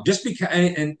now, just because.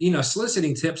 And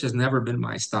soliciting tips has never been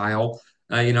my style.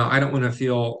 I don't want to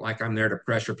feel like I'm there to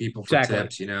pressure people for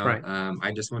Exactly. tips. Right.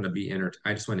 I just want to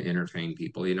I just want to entertain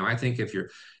people. I think if you're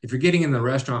getting in the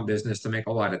restaurant business to make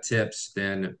a lot of tips,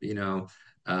 then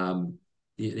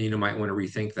might want to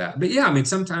rethink that. But yeah, I mean,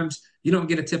 sometimes you don't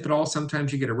get a tip at all.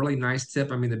 Sometimes you get a really nice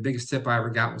tip. I mean, the biggest tip I ever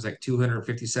got was like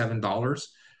 $257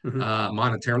 Hmm.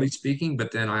 monetarily speaking.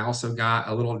 But then I also got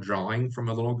a little drawing from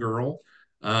a little girl,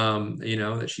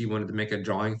 that she wanted to make a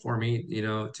drawing for me,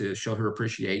 to show her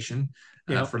appreciation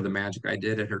Yeah. for the magic I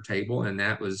did at her table, and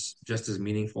that was just as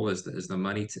meaningful as the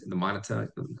money, the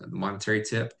monetary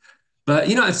tip. But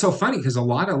it's so funny because a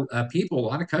lot of people, a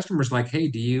lot of customers, like, hey,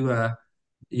 do you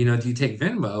take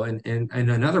Venmo? And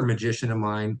another magician of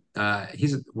mine,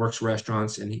 he's works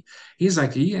restaurants, and he's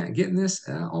like, are you getting this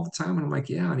all the time? And I'm like,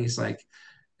 yeah. And he's like,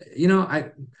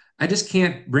 I just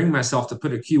can't bring myself to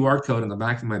put a QR code on the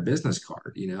back of my business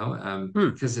card, Hmm.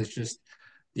 because it's just,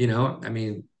 I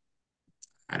mean,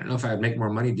 I don't know if I'd make more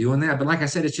money doing that, but like I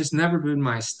said, it's just never been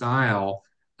my style,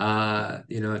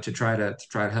 to try to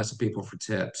hustle people for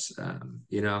tips.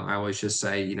 I always just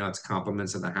say, it's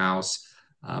compliments of the house.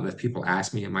 If people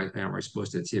ask me, am I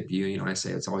supposed to tip you? I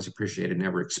say it's always appreciated,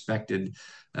 never expected,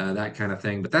 that kind of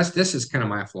thing. But this is kind of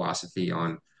my philosophy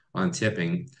on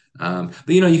tipping. But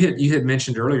you had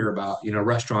mentioned earlier about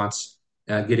restaurants,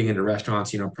 getting into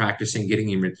restaurants, practicing, getting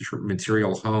your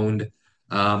material honed.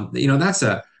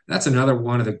 That's another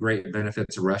one of the great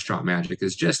benefits of restaurant magic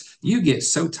is just you get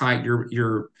so tight,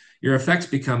 your effects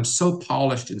become so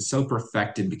polished and so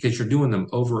perfected because you're doing them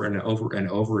over and over and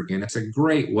over again. It's a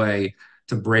great way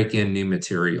to break in new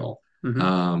material. Hmm.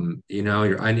 And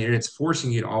it's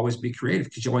forcing you to always be creative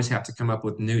because you always have to come up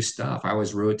with new stuff. I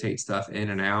always rotate stuff in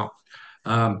and out.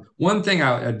 One thing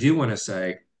I do want to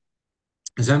say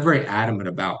is I'm very adamant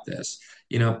about this.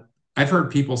 I've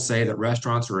heard people say that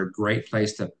restaurants are a great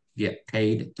place to get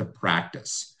paid to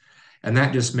practice. And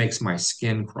that just makes my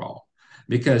skin crawl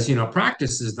because,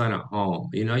 practice is done at home.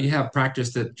 You have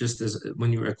practice that just as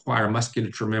when you acquire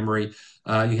musculature memory,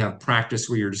 you have practice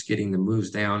where you're just getting the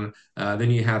moves down.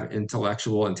 Then you have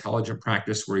intelligent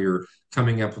practice where you're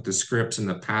coming up with the scripts and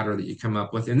the pattern that you come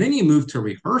up with. And then you move to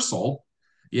rehearsal,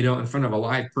 in front of a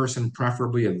live person,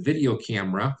 preferably a video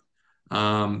camera,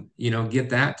 get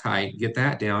that tight, get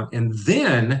that down, and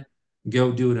then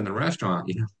go do it in the restaurant.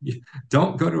 You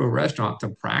don't go to a restaurant to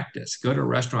practice. Go to a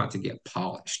restaurant to get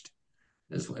polished,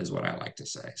 is what I like to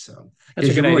say. So, That's a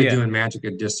because good you're really idea. doing magic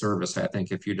a disservice, I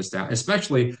think, if you're just out,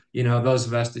 especially, those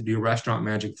of us that do restaurant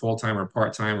magic full time or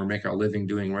part time or make our living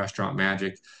doing restaurant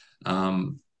magic.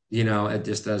 It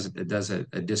does a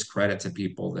discredit to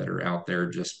people that are out there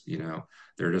just,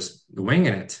 they're just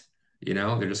winging it.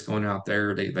 They're just going out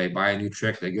there, they buy a new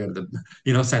trick, they go to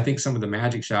so I think some of the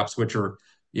magic shops, which are,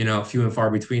 few and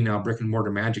far between now, brick and mortar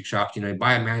magic shops, you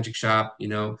buy a magic shop,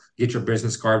 get your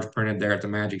business cards printed there at the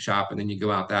magic shop, and then you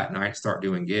go out that night, start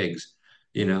doing gigs,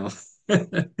 you know.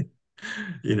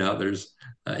 There's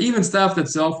even stuff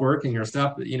that's self-working or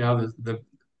stuff that,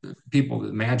 the people,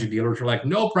 the magic dealers are like,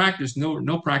 no practice,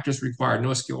 no practice required,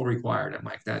 no skill required. I'm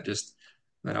like, that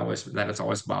has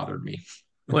always bothered me.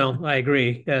 Well, I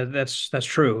agree. That's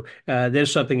true.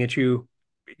 There's something that you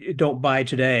don't buy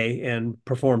today and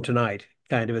perform tonight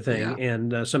kind of a thing. Yeah.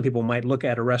 And some people might look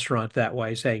at a restaurant that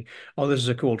way, saying, "Oh, this is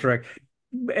a cool trick."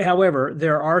 However,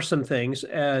 there are some things,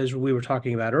 as we were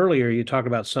talking about earlier, you talk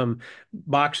about some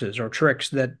boxes or tricks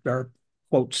that are,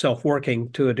 quote, self-working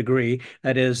to a degree.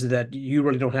 That is, that you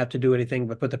really don't have to do anything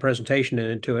but put the presentation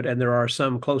into it. And there are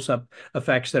some close-up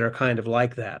effects that are kind of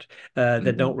like that, that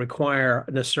Hmm. don't require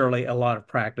necessarily a lot of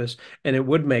practice. And it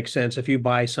would make sense if you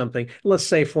buy something, let's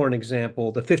say, for an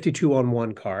example, the 52 on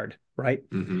one card, right?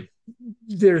 Hmm.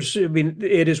 I mean,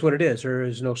 it is what it is. There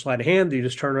is no sleight of hand. You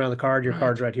just turn around the card, your Right.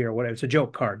 card's right here, or whatever. It's a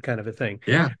joke card kind of a thing.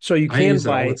 Yeah. So you I can use it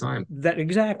all the buy time. that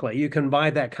exactly. You can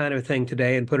buy that kind of thing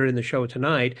today and put it in the show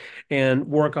tonight and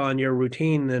work on your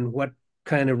routine and what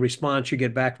kind of response you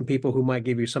get back from people who might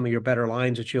give you some of your better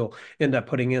lines that you'll end up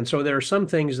putting in. So there are some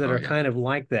things that Oh are yeah. kind of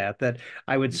like that that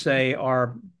I would Hmm. say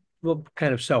are, well,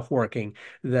 kind of self-working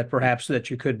that perhaps that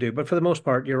you could do. But for the most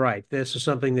part, you're right. This is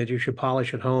something that you should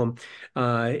polish at home,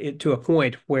 to a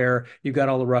point where you've got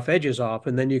all the rough edges off,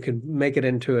 and then you can make it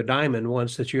into a diamond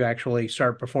once that you actually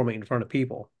start performing in front of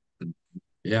people.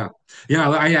 Yeah. Yeah.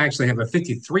 I actually have a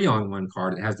 53 on one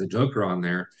card that has the Joker on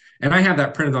there. And I have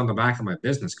that printed on the back of my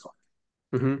business card.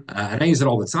 Hmm. And I use it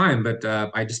all the time, but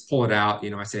I just pull it out.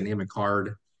 I say name a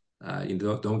card.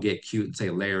 Don't get cute and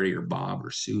say Larry or Bob or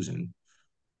Susan.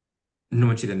 I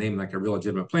want you to name like a real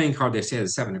legitimate playing card. They say the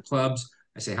seven of clubs.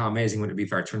 I say, how amazing would it be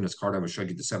if I turned this card over and showed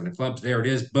you the seven of clubs? There it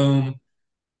is. Boom.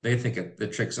 They think the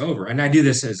trick's over. And I do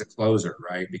this as a closer,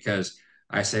 right? Because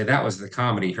I say that was the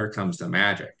comedy. Here comes the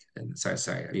magic. And so I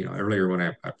say, earlier when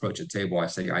I approach a table, I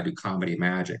say I do comedy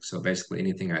magic. So basically,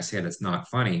 anything I say that's not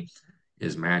funny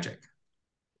is magic.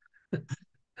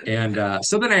 And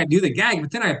so then I do the gag,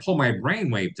 but then I pull my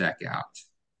brainwave deck out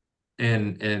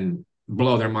and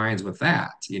blow their minds with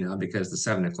that, because the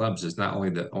seven of clubs is not only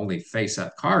the only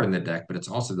face-up card in the deck, but it's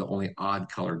also the only odd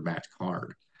colored match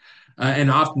card. And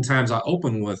oftentimes I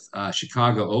open with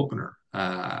Chicago opener.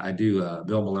 I do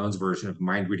Bill Malone's version of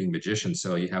mind reading magician.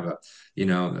 So you have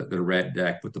the red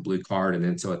deck with the blue card, and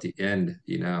then so at the end,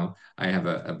 I have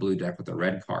a blue deck with a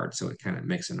red card. So it kind of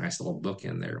makes a nice little book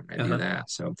in there when I do Uh-huh. that.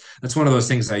 So that's one of those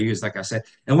things I use, like I said.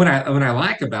 And when I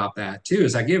like about that too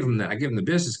is I give them the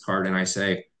business card and I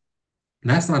say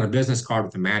that's not a business card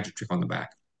with a magic trick on the back.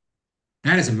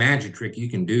 That is a magic trick you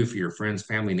can do for your friends,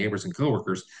 family, neighbors, and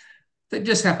coworkers that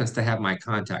just happens to have my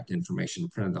contact information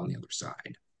printed on the other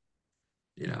side,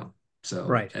 you know. So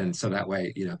Right. and so that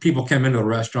way, people come into the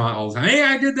restaurant all the time. Hey,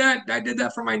 I did that. I did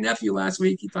that for my nephew last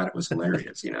week. He thought it was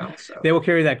hilarious. So They will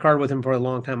carry that card with them for a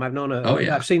long time. oh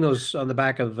yeah. I've seen those on the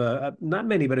back of not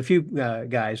many, but a few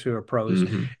guys who are pros,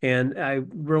 Hmm. and I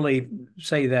really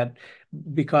say that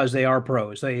because they are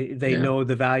pros. They Yeah. know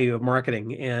the value of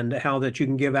marketing and how that you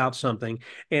can give out something.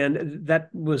 And that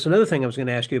was another thing I was going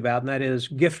to ask you about, and that is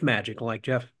gift magic, like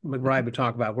Jeff McBride would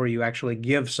talk about, where you actually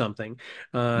give something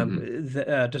Hmm.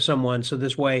 to someone. So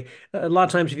this way, a lot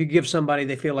of times, if you give somebody,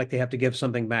 they feel like they have to give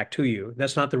something back to you.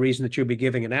 That's not the reason that you'll be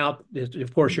giving it out.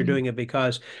 Of course, you're Hmm. doing it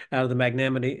because out of the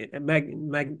magnanimity,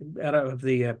 out of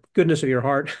the goodness of your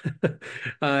heart.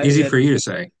 Easy That for you to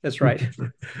say. that's right.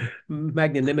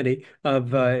 Magnanimity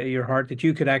of your heart that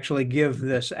you could actually give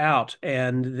this out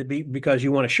and because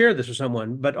you want to share this with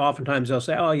someone. But oftentimes they'll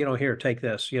say, "Oh, here, take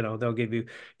this." They'll give you,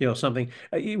 something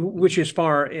which is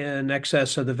far in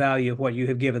excess of the value of what you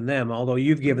have given them. Although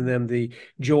you've given Mhm. them the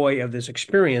joy of this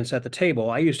experience at the table.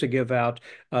 I used to give out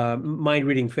mind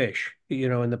reading fish, in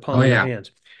the Oh palm of their yeah.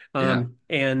 hands. Yeah.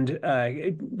 And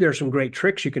there's some great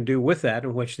tricks you can do with that,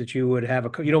 in which that you would have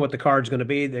you know what the card's going to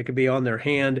be. They could be on their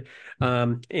hand,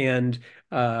 and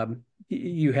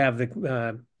you have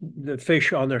the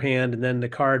fish on their hand, and then the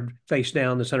card face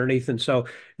down that's underneath, and so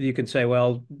you can say,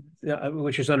 well,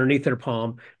 which is underneath their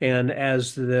palm, and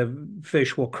as the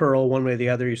fish will curl one way or the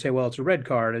other, you say, well, it's a red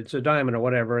card, it's a diamond, or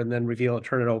whatever, and then reveal it,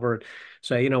 turn it over, and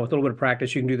say, with a little bit of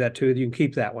practice, you can do that too. You can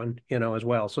keep that one, as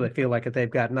well, so they feel like that they've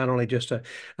got not only just a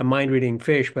mind reading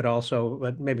fish, but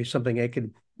also maybe something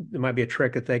it might be a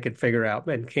trick that they could figure out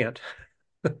and can't,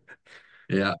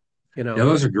 Yeah. you Yeah, know.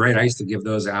 those are great. I used to give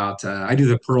those out. I do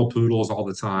the pearl poodles all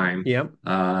the time. Yep.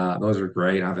 Those are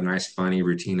great. I have a nice funny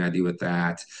routine I do with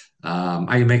that.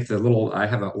 I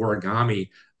have an origami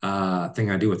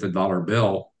thing I do with the dollar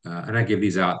bill, and I give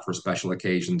these out for special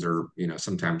occasions, or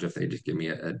sometimes if they just give me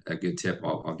a good tip,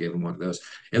 I'll give them one of those.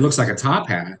 It looks like a top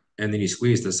hat, and then you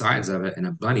squeeze the sides of it, and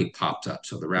a bunny pops up,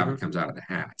 so the Hmm. rabbit comes out of the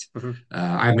hat. Hmm.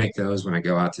 I make those when I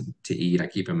go out to eat. I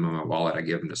keep them in my wallet. I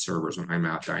give them to servers when I'm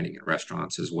out dining at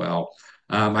restaurants as well.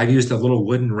 I've used the little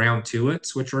wooden round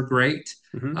tuits, which are great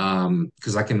Hmm.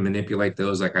 because I can manipulate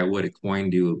those like I would a coin,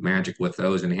 do magic with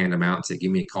those, and hand them out and say,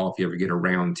 "Give me a call if you ever get a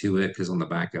round tuit," because on the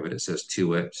back of it it says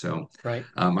tuit. So Right.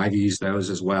 I've used those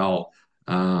as well.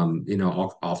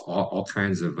 All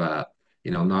kinds of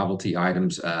novelty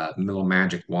items, little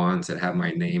magic wands that have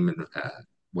my name and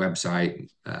website,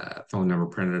 phone number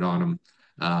printed on them.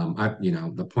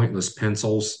 The pointless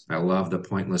pencils. I love the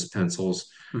pointless pencils.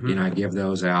 Hmm. I give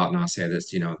those out and I'll say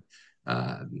this,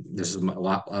 this is a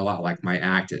lot like my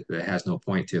act. It has no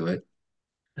point to it.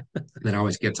 Then I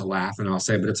always get to laugh and I'll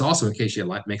say, but it's also in case you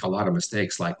like make a lot of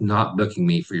mistakes, like not booking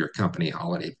me for your company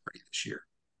holiday party this year.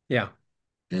 Yeah.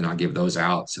 And I'll give those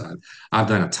out. So I've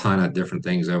done a ton of different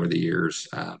things over the years,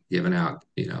 giving out,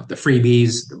 the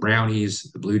freebies, the brownies,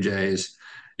 the Blue Jays.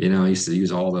 I used to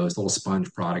use all those little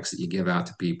sponge products that you give out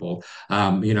to people.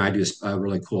 I do a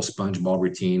really cool sponge ball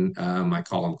routine. I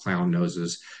call them clown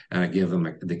noses, and I give them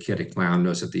the kid a clown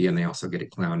nose at the end. They also get a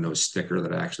clown nose sticker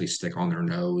that I actually stick on their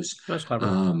nose. That's clever.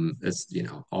 It's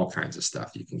all kinds of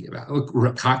stuff you can give out.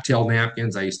 Look, cocktail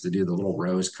napkins. I used to do the little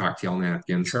rose cocktail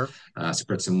napkins, Sure.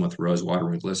 spritz them with rose water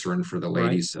and glycerin for the Right.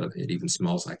 ladies, so it even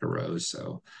smells like a rose.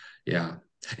 So, yeah.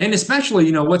 And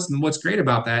especially, what's great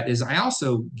about that is I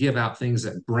also give out things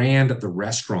that brand the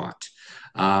restaurant.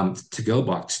 To go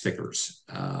box stickers,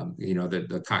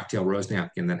 the cocktail rose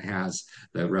napkin that has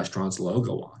the restaurant's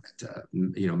logo on it,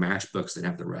 matchbooks that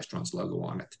have the restaurant's logo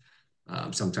on it.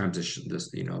 Sometimes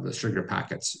the sugar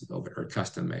packets are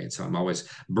custom made, so I'm always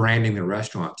branding the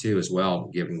restaurant too as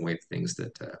well, giving away things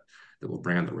that will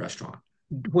brand the restaurant.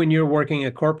 When you're working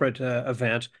a corporate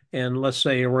event, and let's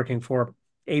say you're working for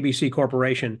ABC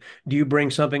Corporation, do you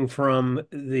bring something from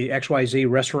the XYZ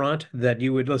restaurant that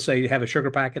you would, let's say, have a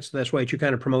sugar packet, so that's way you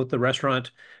kind of promote the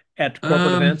restaurant at corporate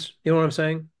Um, events? You know what I'm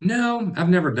saying? no, I've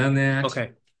never done that.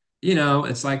 Okay.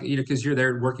 It's like, because you're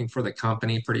there working for the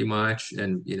company pretty much.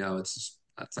 And, it's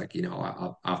like,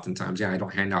 oftentimes, yeah, I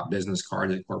don't hand out business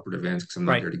cards at corporate events because I'm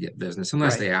not Right. there to get business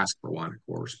unless Right. they ask for one, of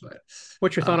course. But,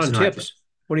 What's your thought so on no, tips?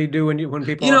 What do you do when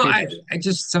people offer you tips I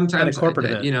just at a sometimes, corporate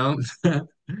event?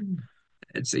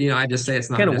 it's, I just say it's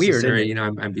not Kind of weird, isn't necessary. it?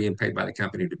 I'm being paid by the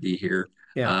company to be here.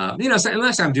 Yeah. So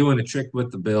unless I'm doing a trick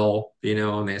with the bill,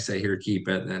 and they say, here, keep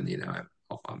it, then,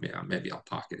 maybe I'll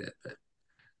pocket it.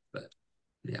 But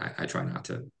yeah, I try not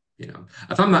to,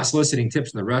 if I'm not soliciting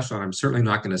tips in the restaurant, I'm certainly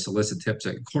not going to solicit tips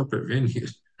at corporate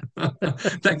venues.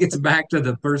 That gets back to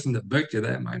the person that booked you.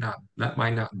 That might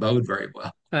not bode very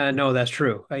well. No, that's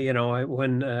true.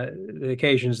 When the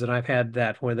occasions that I've had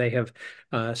that where they have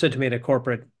said to me at a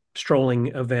corporate strolling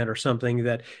event or something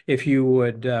that if you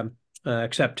would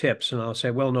accept tips, and I'll say,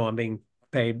 well, no, I'm being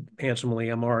paid handsomely.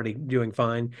 I'm already doing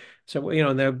fine. So,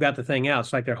 and they've got the thing out.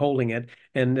 It's like they're holding it,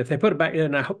 and if they put it back,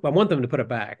 and I want them to put it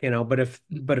back, but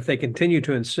if they continue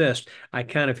to insist, I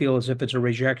kind of feel as if it's a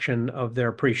rejection of their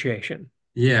appreciation.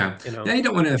 Yeah. You Now know. you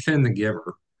don't want to offend the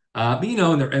giver. But in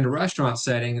the restaurant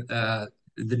setting,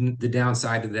 the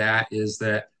downside to that is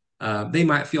that they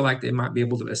might feel like they might be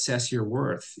able to assess your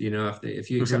worth. If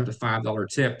you accept a Hmm. $5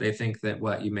 tip, they think that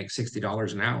what you make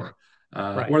 $60 an hour.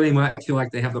 Right. Or they might feel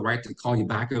like they have the right to call you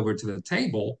back over to the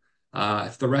table.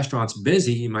 If the restaurant's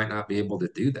busy, you might not be able to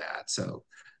do that. So,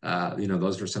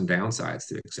 those are some downsides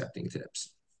to accepting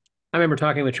tips. I remember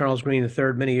talking with Charles Green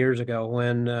III many years ago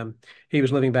when he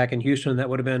was living back in Houston. That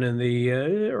would have been in the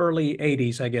early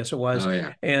 80s, I guess it was. Oh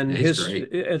yeah, And yeah, he's his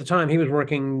great. at the time he was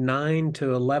working 9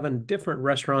 to 11 different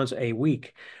restaurants a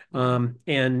week. Wow.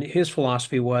 And his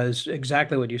philosophy was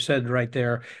exactly what you said right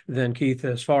there, then Keith,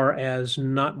 as far as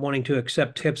not wanting to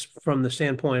accept tips from the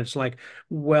standpoint, it's like,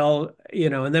 well,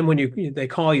 and then when they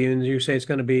call you and you say it's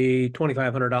going to be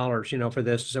 $2,500, for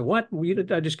this, so what?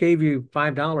 I just gave you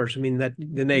 $5. I mean, that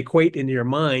then they equate in your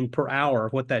mind per hour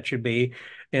what that should be,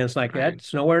 and it's like Right.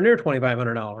 that's nowhere near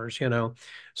 $2,500.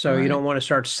 So you don't Right. want to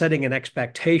start setting an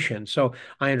expectation. So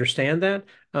I understand that.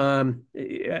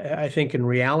 I think in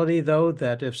reality, though,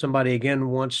 that if somebody again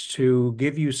wants to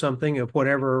give you something of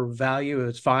whatever value,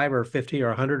 it's 5 or 50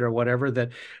 or 100 or whatever,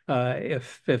 that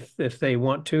if they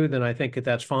want to, then I think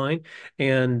that's fine,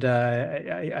 and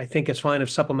I think it's fine if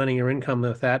supplementing your income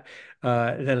with that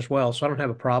then as well. So I don't have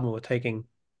a problem with taking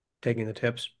the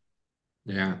tips.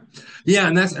 Yeah, yeah,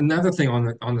 and that's another thing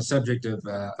on the subject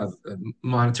of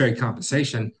monetary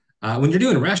compensation. When you're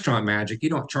doing restaurant magic, you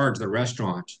don't charge the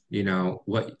restaurant,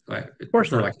 what like Of course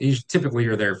for not. like typically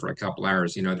you're there for a couple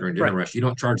hours, during dinner Right. rush. You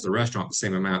don't charge the restaurant the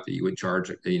same amount that you would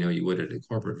charge, you would at a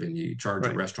corporate venue. You charge a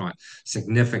Right. restaurant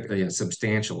significantly, a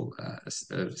substantial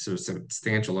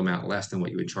amount less than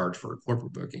what you would charge for a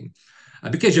corporate booking,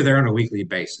 because you're there on a weekly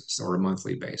basis or a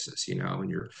monthly basis, and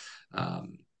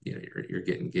um, you're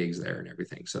getting gigs there and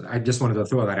everything. So I just wanted to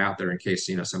throw that out there in case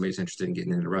somebody's interested in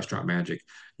getting into restaurant magic.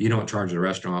 You don't charge the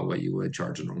restaurant what you would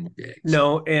charge a normal gig. So,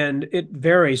 No, and it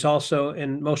varies also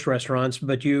in most restaurants,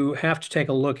 but you have to take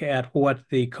a look at what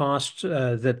the costs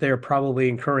that they're probably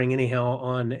incurring anyhow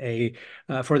on a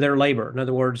for their labor. In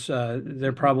other words, they're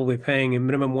mhm, probably paying a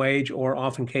minimum wage, or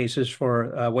often cases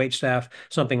for wait staff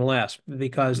something less,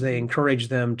 because they mhm, encourage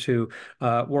them to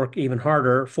work even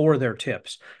harder for their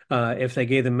tips. If they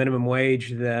gave them minimum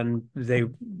wage, then their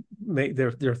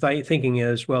thinking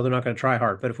is, well, they're not going to try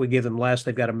hard. But if we give them less,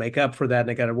 they've got to make up for that, and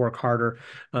they got to work harder,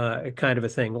 kind of a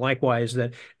thing. Likewise,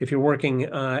 that if you're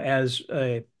working uh, as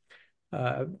a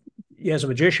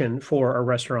magician for a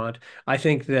restaurant, I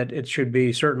think that it should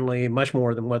be certainly much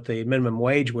more than what the minimum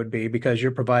wage would be, because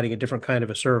you're providing a different kind of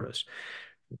a service.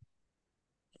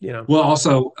 You know. well,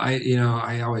 also,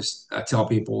 I always tell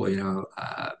people, and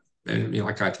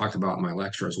like I talked about in my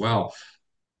lecture as well,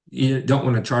 you don't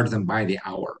want to charge them by the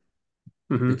hour,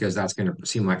 Hmm. because that's going to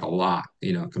seem like a lot,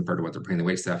 compared to what they're paying the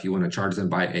wait staff. You want to charge them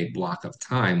by a block of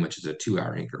time, which is a 2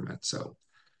 hour increment. So,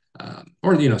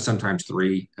 or sometimes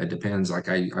three. It depends. Like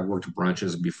I worked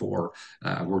brunches before.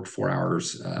 I worked 4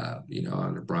 hours,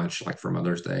 on a brunch, like for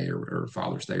Mother's Day or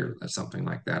Father's Day or something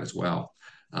like that as well.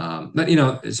 But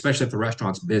especially if the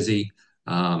restaurant's busy,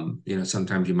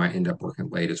 sometimes you might end up working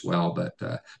late as well. But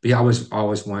yeah, I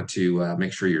always want to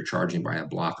make sure you're charging by a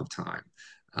block of time,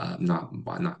 not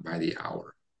by the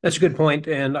hour. That's a good point,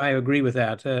 and I agree with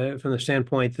that from the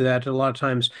standpoint that a lot of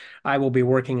times I will be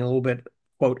working a little bit,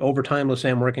 quote, overtime. Let's say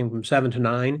I'm working from 7 to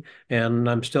 9, and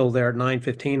I'm still there at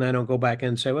 9:15. I don't go back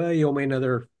and say, well, you owe me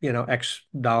another, X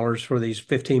dollars for these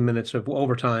 15 minutes of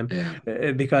overtime,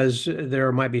 Yeah. because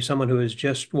there might be someone who has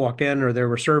just walked in, or they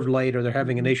were served late, or they're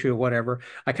having an Mhm. issue or whatever.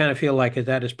 I kind of feel like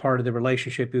that is part of the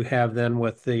relationship you have then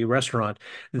with the restaurant,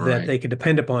 that Right. they could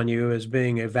depend upon you as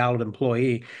being a valid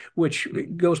employee, which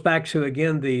Mhm. goes back to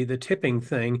again the tipping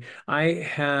thing. I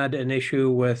had an issue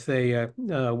with a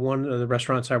one of the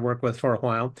restaurants I worked with for a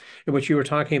while, in which you were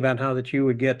talking about how that you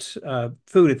would get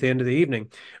food at the end of the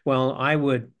evening. Well, I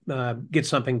would get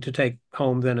something to take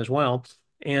home then as well.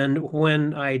 And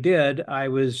when I did, I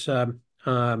was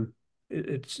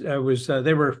it's I was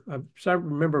they were so I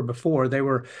remember before they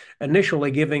were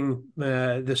initially giving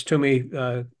this to me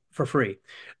for free.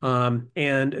 And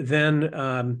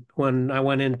then when I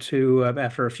went into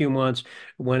after a few months,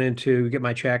 went in to get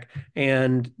my check,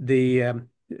 and the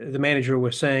manager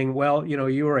was saying, "Well,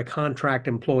 you are a contract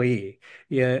employee,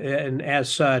 yeah, and as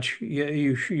such,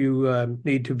 you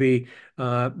need to be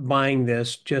buying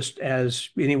this just as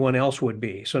anyone else would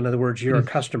be. So, in other words, you're a Mhm.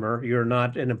 customer. You're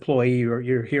not an employee.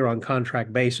 You're here on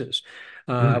contract basis.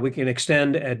 Mhm. We can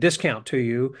extend a discount to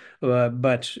you,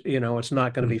 but it's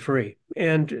not going to be Mhm. free."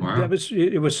 And Wow.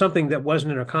 it was something that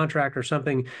wasn't in a contract or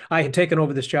something. I had taken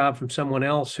over this job from someone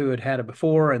else who had had it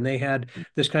before, and they had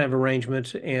this kind of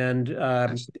arrangement. And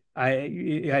I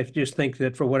see. I just think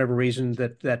that for whatever reason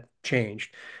that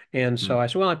changed. And so Mhm. I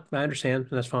said, well, I understand.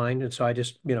 That's fine. And so I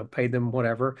just, paid them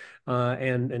whatever,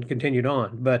 and continued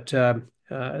on. But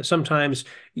sometimes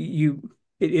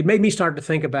it made me start to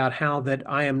think about how that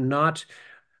I am not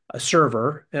a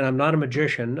server and I'm not a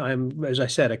magician. I'm, as I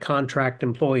said, a contract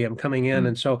employee. I'm coming in. Mhm.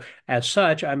 And so, as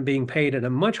such, I'm being paid at a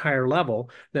much higher level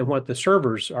than what the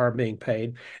servers are being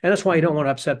paid. And that's why you don't Mhm. want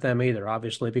to upset them either,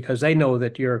 obviously, because they know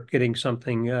that you're getting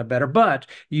something better. But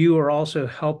you are also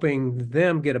helping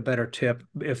them get a better tip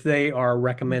if they are Mhm.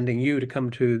 recommending you to come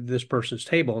to this person's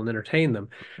table and entertain them,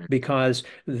 because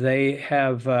they're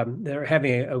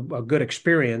having a good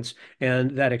experience,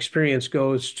 and that experience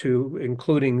goes to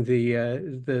including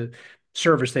the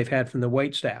service they've had from the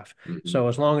wait staff. Mhm. So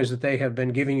as long as that they have been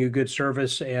giving you good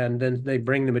service, and then they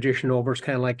bring the magician over, it's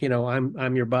kind of like,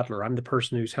 I'm your butler. I'm the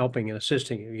person who's helping and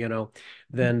assisting you,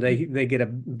 then Mhm. they get a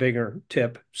bigger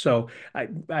tip. So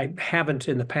I haven't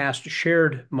in the past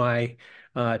shared my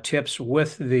tips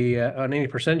with the on any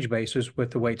percentage basis with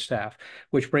the wait staff,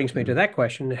 which brings me to Mhm. that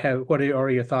question. What are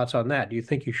your thoughts on that? Do you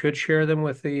think you should share them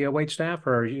with the wait staff,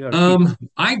 or are you going to keep them?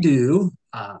 I do.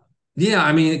 Yeah,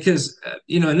 I mean, because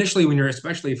initially when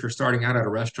especially if you're starting out at a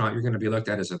restaurant, you're going to be looked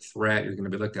at as a threat. You're going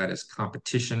to be looked at as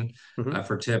competition Mhm.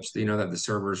 for tips. That the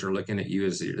servers are looking at you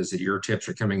as your tips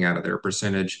are coming out of their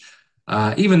percentage.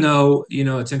 Even though,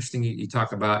 it's interesting you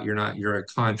talk about you're a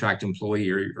contract employee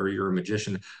or you're a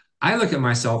magician. I look at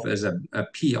myself as a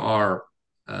PR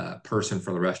person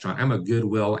for the restaurant. I'm a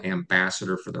goodwill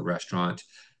ambassador for the restaurant.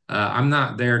 I'm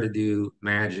not there to do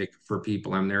magic for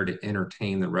people. I'm there to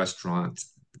entertain the restaurant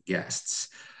guests.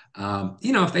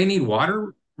 If they need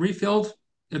water refilled,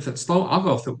 if it's slow, I'll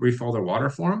go refill their water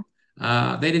for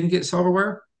them. They didn't get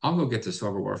silverware, I'll go get the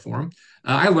silverware for them.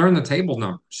 I learn the table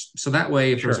numbers. So that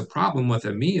way, if there's a Sure. problem with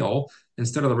a meal,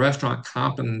 instead of the restaurant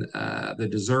comping the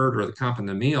dessert or the comping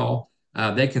the meal,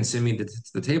 they can send me to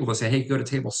the table to say, hey, go to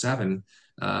table seven.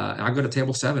 And I go to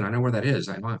table seven. I know where that is.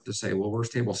 I don't have to say, well, where's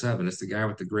table seven? It's the guy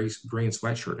with the green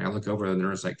sweatshirt. And I look over and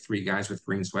there's like three guys with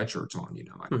green sweatshirts on.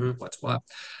 I don't know Hmm. what's what.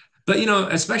 But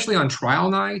especially on trial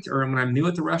night or when I'm new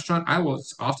at the restaurant, I will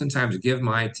oftentimes give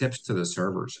my tips to the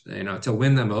servers, to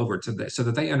win them over so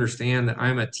that they understand that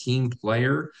I'm a team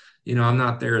player. I'm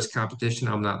not there as competition.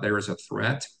 I'm not there as a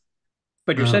threat.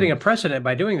 But you're setting Um, a precedent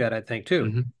by doing that, I think, too.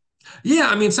 mhm. Yeah,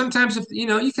 I mean, sometimes if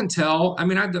you can tell. I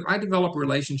mean, I develop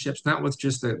relationships not with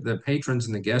just the patrons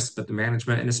and the guests, but the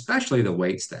management and especially the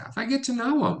wait staff. I get to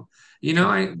know them.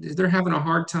 Sure. They're having a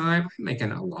hard time. I'm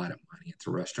making a lot of money at the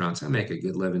restaurants. I make a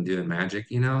good living doing magic.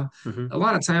 Hmm. A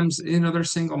lot of times, they're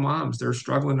single moms. They're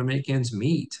struggling to make ends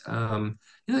meet.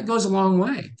 It goes a long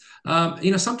way.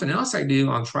 Something else I do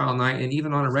on trial night and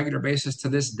even on a regular basis to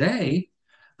this day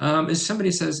is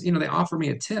somebody says, they offer me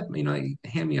a tip, they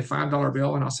hand me a $5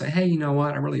 bill and I'll say, hey, you know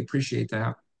what? I really appreciate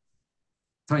that.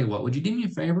 Tell you what, would you do me a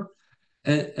favor?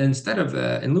 Instead of,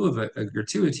 in lieu of a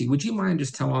gratuity, would you mind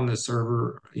just telling the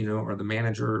server, or the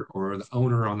manager or the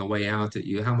owner on the way out that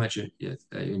how much you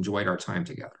enjoyed our time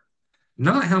together?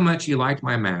 Not how much you liked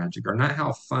my magic or not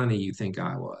how funny you think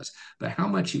I was, but how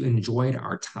much you enjoyed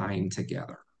our time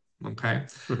together. Okay.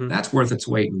 Hmm. That's worth its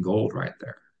weight in gold right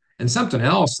there. And something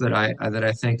else that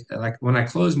I think, like when I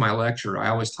close my lecture, I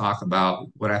always talk about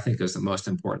what I think is the most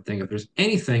important thing. If there's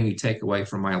anything you take away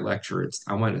from my lecture,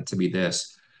 I want it to be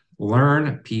this: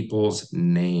 learn people's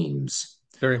names.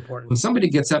 Very important. When somebody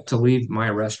gets up to leave my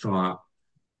restaurant,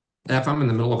 if I'm in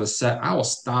the middle of a set, I will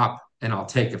stop and I'll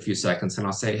take a few seconds and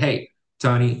I'll say, hey,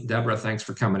 Tony, Deborah, thanks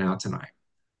for coming out tonight.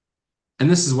 And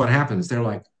this is what happens. They're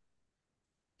like,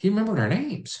 he remembered our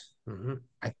names. Hmm.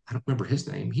 I don't remember his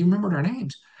name. He remembered our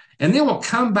names. And they will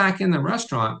come back in the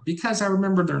restaurant because I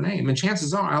remembered their name. And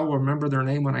chances are I will remember their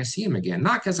name when I see them again.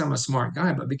 Not because I'm a smart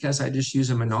guy, but because I just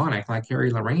use a mnemonic like Harry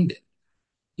Lorraine did.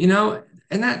 You know,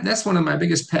 and that's one of my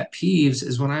biggest pet peeves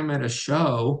is when I'm at a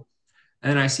show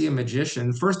and I see a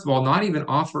magician, first of all, not even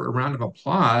offer a round of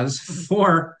applause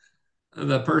for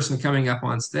the person coming up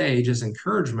on stage as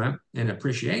encouragement and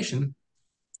appreciation.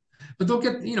 But they'll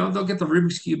get the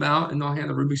Rubik's Cube out and they'll hand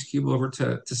the Rubik's Cube over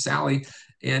to Sally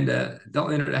and they'll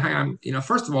enter, hi,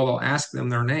 first of all, they'll ask them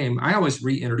their name. I always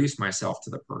reintroduce myself to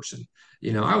the person.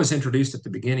 I was introduced at the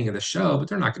beginning of the show, but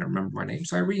they're not going to remember my name.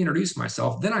 So I reintroduce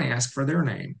myself. Then I ask for their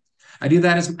name. I do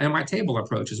that as in my table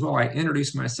approach as well. I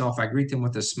introduce myself. I greet them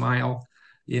with a smile.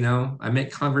 I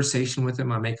make conversation with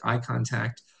them. I make eye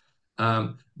contact.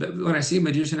 But when I see a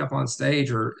magician up on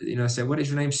stage, or I say, "What is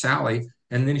your name, Sally?"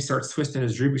 And then he starts twisting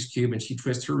his Rubik's cube, and she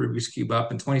twists her Rubik's cube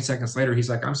up. And 20 seconds later, he's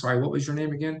like, "I'm sorry, what was your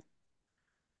name again?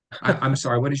 I'm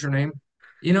sorry, what is your name?"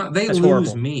 They That's lose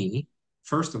horrible. me.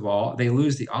 First of all, they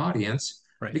lose the audience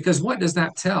Right. because what does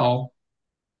that tell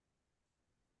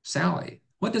Sally?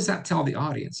 What does that tell the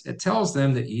audience? It tells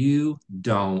them that you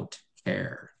don't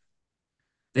care.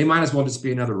 They might as well just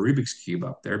be another Rubik's cube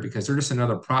up there because they're just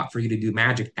another prop for you to do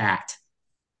magic at.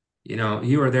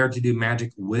 You are there to do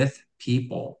magic with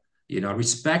people.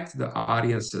 Respect the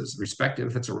audiences, respect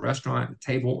if it's a restaurant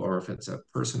table or if it's a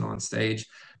person on stage.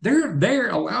 They're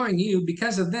allowing you,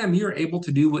 because of them, you're able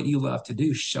to do what you love to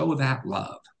do. Show that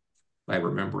love by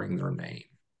remembering their name.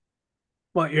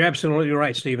 Well, you're absolutely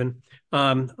right, Stephen.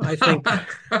 I think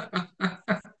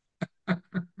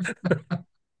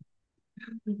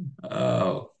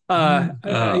Oh, Uh,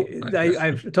 oh my goodness.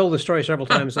 I've told the story several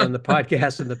times on the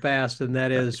podcast in the past, and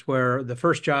that is where the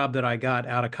first job that I got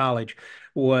out of college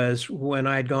was when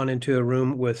I'd gone into a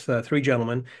room with three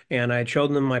gentlemen, and I'd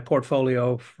showed them my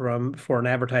portfolio for an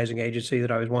advertising agency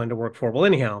that I was wanting to work for. Well,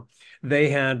 anyhow, they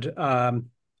had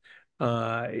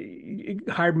uh,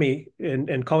 hired me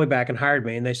and called me back and hired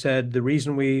me. And they said, the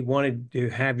reason we wanted to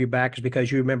have you back is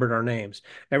because you remembered our names.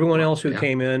 Everyone Wow, else who yeah.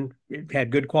 came in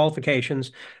had good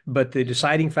qualifications, but the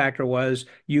deciding factor was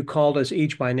you called us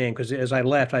each by name. Because as I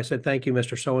left, I said, thank you,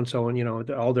 Mr. So-and-so, and,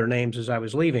 all their names as I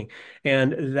was leaving.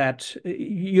 And that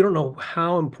you don't know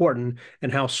how important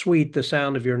and how sweet the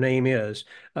sound of your name is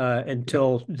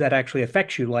until that actually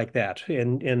affects you like that.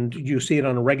 And you see it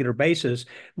on a regular basis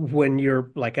when you're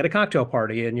like at a cocktail cocktail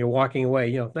party and you're walking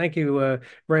away, thank you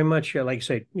very much. Like you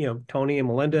say, Tony and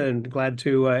Melinda, and glad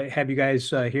to have you guys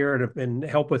here and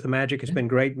help with the magic. It's Yeah. been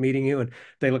great meeting you. And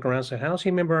they look around and say, how does he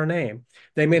remember our name?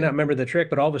 They may not Yeah. remember the trick,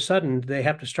 but all of a sudden they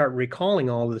have to start recalling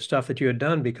all of the stuff that you had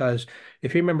done, because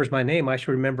if he remembers my name, I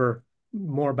should remember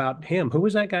more about him. Who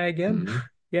was that guy again? Hmm.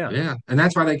 Yeah, Yeah. And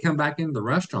that's why they come back into the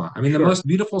restaurant. I mean, the sure. most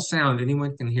beautiful sound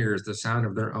anyone can hear is the sound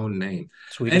of their own name.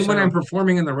 Sweetest And when I'm sound.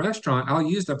 performing in the restaurant, I'll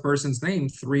use the person's name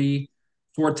three,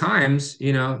 four times,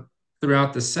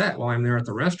 throughout the set while I'm there at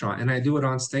the restaurant. And I do it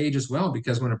on stage as well,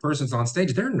 because when a person's on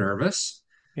stage, they're nervous.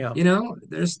 Yeah.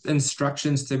 There's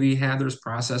instructions to be had, there's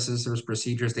processes, there's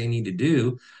procedures they need to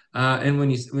do. And when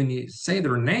you say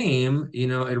their name, it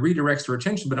redirects their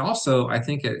attention, but also I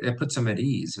think it puts them at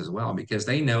ease as well, because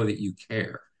they know that you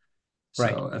care.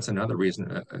 Right. So that's another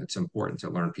reason it's important to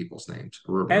learn people's names,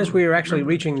 or As we are actually remember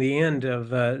their reaching names. the end of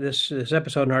this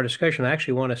episode in our discussion, I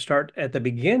actually want to start at the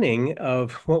beginning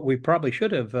of what we probably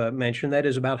should have mentioned. That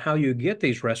is about how you get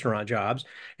these restaurant jobs,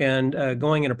 and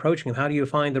going and approaching them. How do you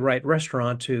find the right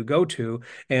restaurant to go to,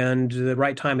 and the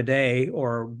right time of day,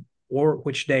 or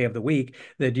which day of the week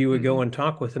that you would go Mhm. and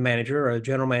talk with the manager or a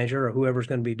general manager or whoever's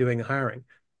going to be doing the hiring?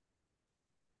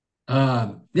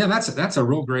 Yeah, that's a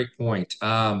real great point.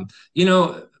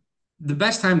 The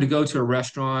best time to go to a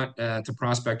restaurant, to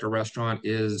prospect a restaurant,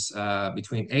 is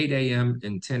between 8 a.m.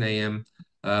 and 10 a.m.,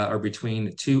 or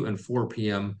between 2 and 4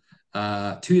 p.m.,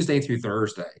 Tuesday through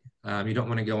Thursday. You don't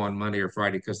want to go on Monday or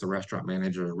Friday, because the restaurant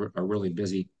managers are really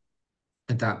busy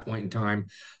at that point in time.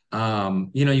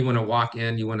 You want to walk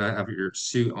in, you want to have your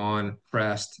suit on,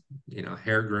 pressed,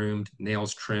 hair groomed,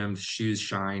 nails trimmed, shoes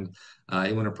shined.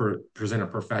 You want to present a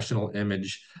professional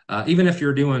image. Even if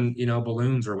you're doing,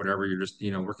 balloons or whatever, you're just,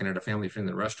 working at a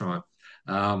family-friendly restaurant.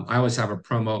 I always have a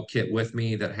promo kit with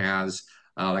me that has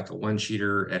like a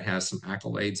one-sheeter. It has some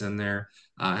accolades in there.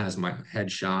 Has my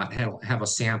headshot. Have a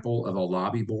sample of a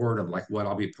lobby board of like what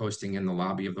I'll be posting in the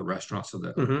lobby of the restaurant, so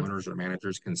that Hmm. owners or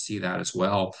managers can see that as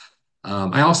well.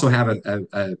 I also have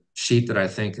a sheet that I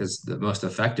think is the most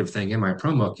effective thing in my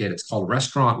promo kit. It's called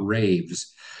Restaurant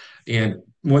Raves. And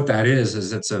what that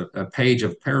is it's a page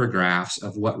of paragraphs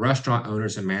of what restaurant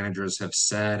owners and managers have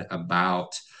said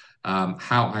about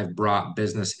how I've brought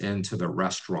business into the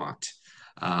restaurant,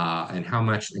 and how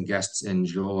much the guests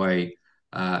enjoy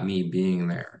me being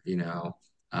there.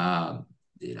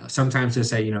 Sometimes they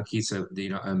say, Keith's a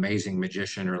amazing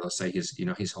magician, or they'll say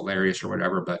he's hilarious or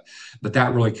whatever, but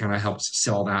that really kind of helps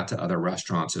sell that to other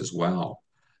restaurants as well.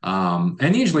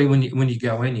 And usually when you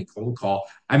go in, you cold call.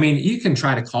 I mean, you can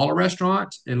try to call a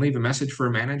restaurant and leave a message for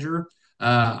a manager.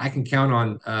 I can count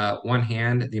on one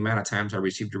hand the amount of times I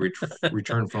received a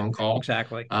return phone call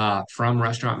Exactly. from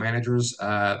restaurant managers.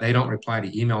 They don't reply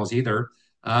to emails either.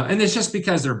 And it's just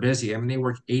because they're busy. I mean, they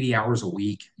work 80 hours a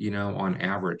week, on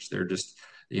average. They're just,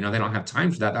 they don't have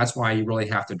time for that. That's why you really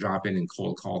have to drop in and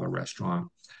cold call the restaurant.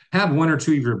 Have one or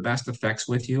two of your best effects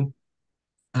with you.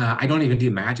 I don't even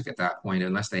do magic at that point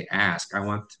unless they ask. I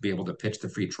want to be able to pitch the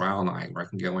free trial night where I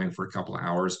can go in for a couple of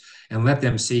hours and let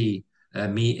them see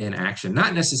me in action.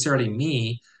 Not necessarily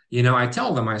me. I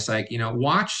tell them, I say, like,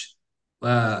 watch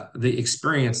the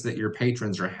experience that your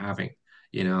patrons are having.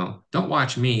 Don't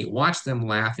watch me. Watch them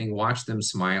laughing. Watch them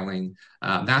smiling.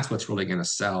 That's what's really going to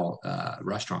sell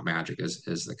restaurant magic, is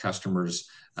the customers'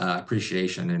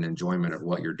 appreciation and enjoyment of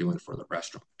what you're doing for the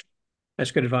restaurant.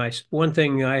 That's good advice. One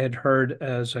thing I had heard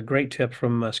as a great tip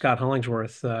from Scott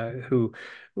Hollingsworth, who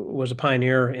was a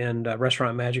pioneer in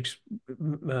restaurant magics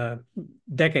uh,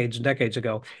 decades and decades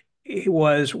ago, it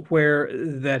was where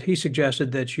that he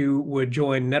suggested that you would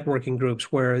join networking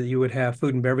groups where you would have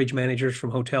food and beverage managers from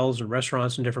hotels and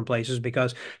restaurants in different places,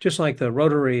 because just like the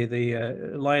Rotary,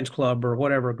 the Lions Club, or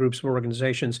whatever groups of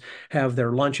organizations have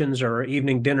their luncheons or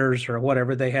evening dinners or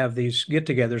whatever, they have these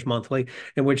get-togethers monthly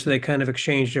in which they kind of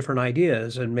exchange different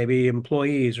ideas, and maybe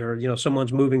employees, or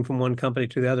someone's moving from one company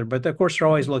to the other. But of course, they're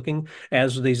always looking,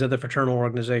 as these other fraternal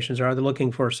organizations are, they're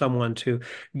looking for someone to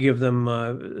give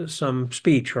them some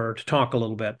speech or to talk a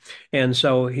little bit. And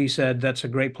so he said that's a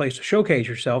great place to showcase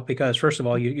yourself, because first of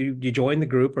all, you join the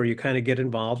group, or you kind of get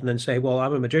involved, and then say, well,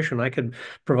 I'm a magician, I could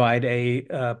provide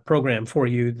a program for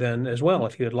you then as well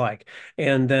if you'd like.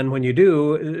 And then when you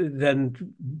do,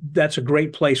 then that's a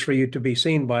great place for you to be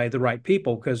seen by the right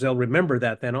people, because they'll remember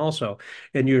that then also.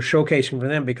 And you're showcasing for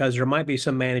them, because there might be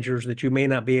some managers that you may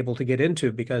not be able to get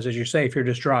into, because as you say, if you're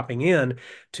just dropping in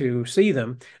to see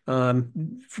them,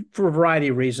 for a variety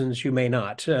of reasons, you may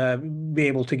not be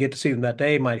able to get to see them that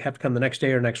day, might have to come the next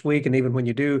day or next week. And even when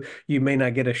you do, you may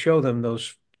not get to show them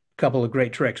those couple of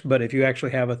great tricks. But if you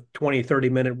actually have a 20,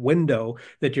 30-minute window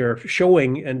that you're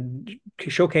showing and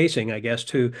showcasing, I guess,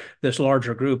 to this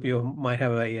larger group, you might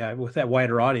have with that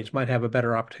wider audience, might have a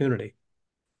better opportunity.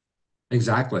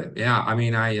 Exactly. Yeah. I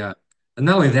mean, and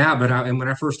not only that, but and when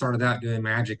I first started out doing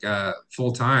magic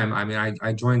full time, I mean,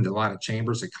 I joined a lot of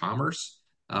chambers of commerce,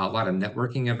 a lot of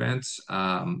networking events.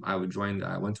 I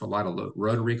went to a lot of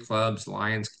Rotary clubs,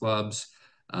 Lions clubs,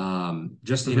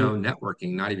 just, Hmm.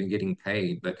 networking, not even getting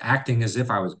paid, but acting as if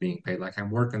I was being paid. Like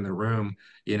I'm working the room,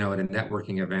 at a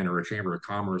networking event or a chamber of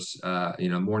commerce,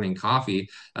 morning coffee,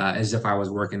 as if I was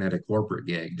working at a corporate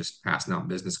gig, just passing out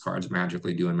business cards,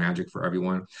 magically doing magic for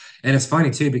everyone. And it's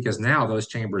funny too, because now those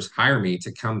chambers hire me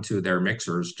to come to their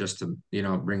mixers just to,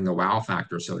 bring the wow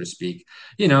factor, so to speak,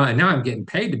 and now I'm getting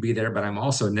paid to be there, but I'm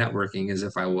also networking as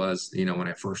if I was, when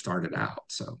I first started out.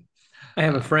 So, I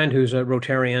have a um, friend who's a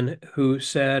Rotarian who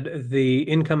said the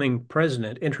incoming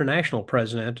president, international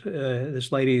president,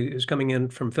 this lady who's coming in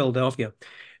from Philadelphia,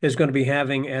 is going to be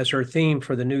having as her theme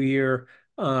for the new year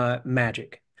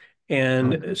magic.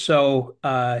 And okay. so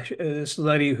this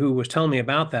lady who was telling me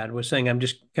about that was saying, I'm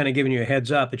just kind of giving you a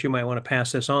heads up that you might want to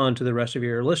pass this on to the rest of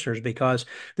your listeners because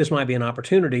this might be an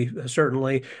opportunity,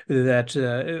 certainly, that,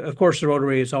 of course, the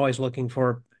Rotary is always looking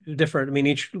for different. I mean,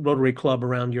 each Rotary club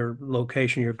around your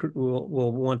location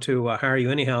will want to hire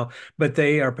you anyhow, but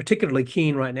they are particularly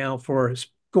keen right now for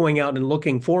going out and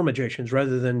looking for magicians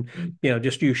rather than Mm,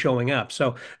 just you showing up.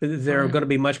 So they're right. going to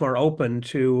be much more open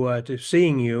to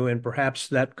seeing you, and perhaps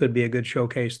that could be a good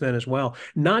showcase then as well.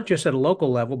 Not just at a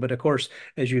local level, but of course,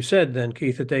 as you said, then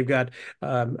Keith, that they've got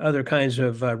other kinds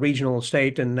of regional,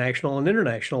 state, and national and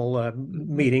international Mhm.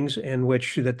 meetings in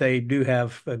which that they do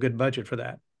have a good budget for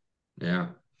that. Yeah.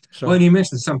 Well, and So. you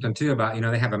mentioned something too about,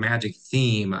 they have a magic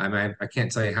theme. I mean, I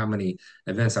can't tell you how many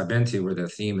events I've been to where the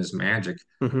theme is magic.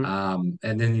 Mhm.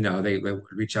 And then, they would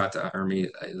reach out to me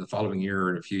the following year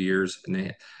or in a few years, and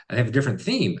they have a different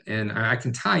theme. And I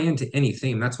can tie into any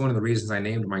theme. That's one of the reasons I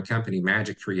named my company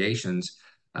Magic Creations.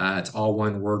 It's all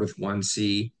one word with one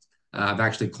C. I've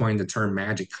actually coined the term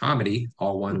magic comedy,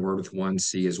 all one word with one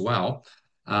C as well.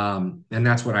 And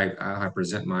that's what I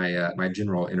present my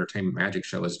general entertainment magic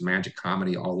show as magic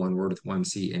comedy, all one word with one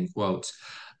C in quotes.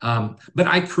 But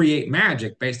I create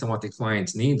magic based on what the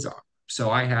client's needs are. So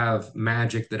I have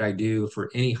magic that I do for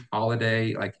any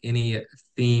holiday, like any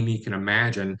theme you can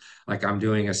imagine. Like I'm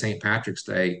doing a St. Patrick's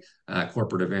Day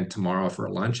corporate event tomorrow for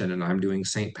a luncheon, and I'm doing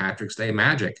St. Patrick's Day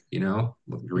magic,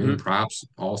 with green Mhm. props,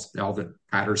 all the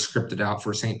patterns scripted out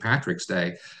for St. Patrick's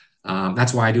Day.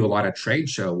 That's why I do a lot of trade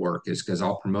show work, is because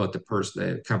I'll promote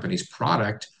the company's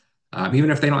product.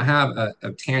 Even if they don't have a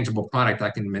tangible product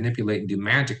I can manipulate and do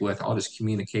magic with, I'll just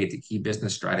communicate the key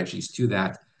business strategies to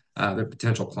their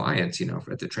potential clients,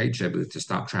 at the trade show booth to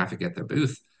stop traffic at their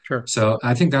booth. Sure. So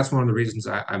I think that's one of the reasons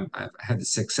I've had the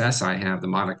success I have, the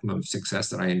modicum of success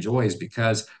that I enjoy, is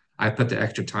because I put the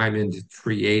extra time into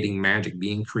creating magic.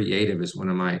 Being creative is one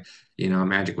of my,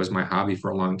 magic was my hobby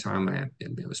for a long time.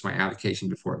 It was my avocation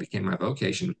before it became my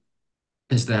vocation,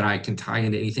 is that I can tie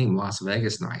into anything. Las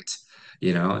Vegas nights.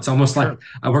 It's almost like Sure.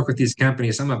 I work with these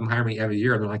companies. Some of them hire me every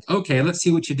year. And they're like, okay, let's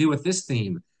see what you do with this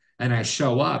theme. And I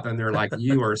show up and they're like,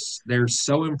 they're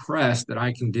so impressed that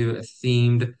I can do a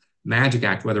themed magic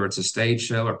act, whether it's a stage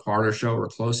show or parlor show or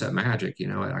close up magic.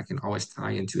 I can always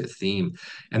tie into a theme.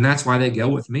 And that's why they go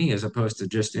with me as opposed to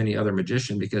just any other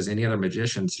magician, because any other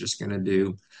magician's just going to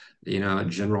do,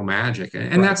 general magic. And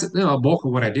Right. that's, a bulk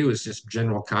of what I do is just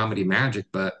general comedy magic.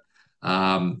 But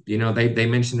they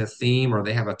mention a theme or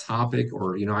they have a topic,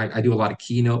 or I do a lot of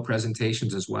keynote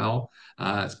presentations as well.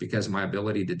 It's because of my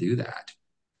ability to do that.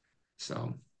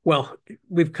 So Well,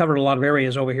 we've covered a lot of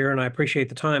areas over here, and I appreciate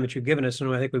the time that you've given us.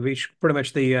 And I think we've reached pretty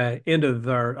much the end of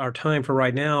our time for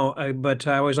right now. But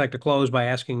I always like to close by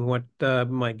asking what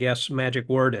my guest's magic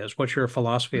word is. What's your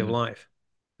philosophy of mm, life?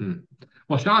 mm.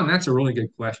 Well, Sean, that's a really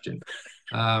good question.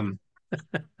 Um,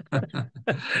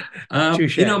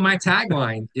 Touche. my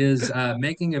tagline is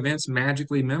making events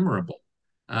magically memorable.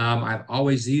 I've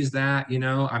always used that.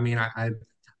 I mean,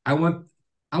 I want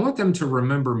I want them to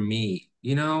remember me.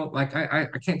 Like I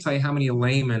can't tell you how many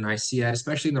laymen I see at,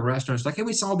 especially in the restaurants. Like, hey,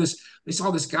 we saw this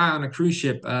guy on a cruise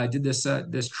ship did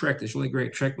this trick, this really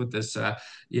great trick with this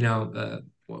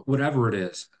whatever it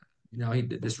is. He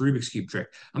did this Rubik's cube trick.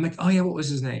 I'm like, oh yeah, what was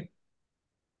his name?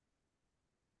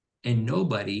 And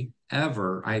nobody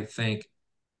ever, I think,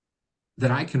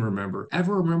 that I can remember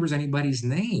ever remembers anybody's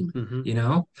name. Hmm. You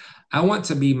know, I want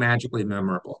to be magically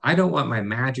memorable. I don't want my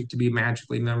magic to be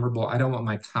magically memorable. I don't want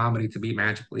my comedy to be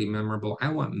magically memorable. I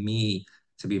want me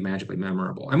to be magically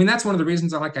memorable. I mean, that's one of the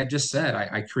reasons like I just said,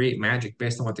 I create magic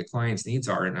based on what the client's needs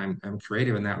are. And I'm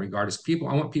creative in that regard is I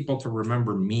want people to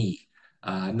remember me.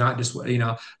 Not just what,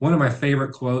 one of my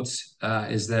favorite quotes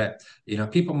is that,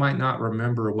 people might not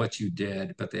remember what you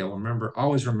did, but they'll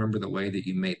always remember the way that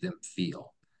you made them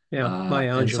feel. Yeah,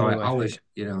 Maya And so I Angelou, I always,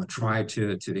 think. try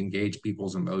to engage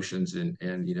people's emotions and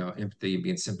empathy and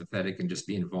being sympathetic and just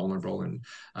being vulnerable and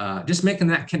just making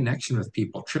that connection with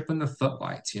people, tripping the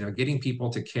footlights, getting people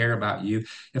to care about you.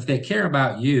 If they care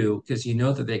about you, because you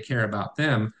know that they care about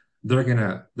them, they're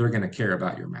gonna care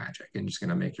about your magic and just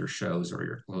gonna make your shows or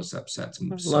your close-up sets so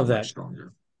Love much that.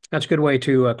 stronger. That's a good way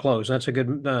to close. That's a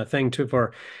good thing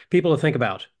for people to think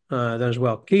about that as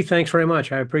well. Keith, thanks very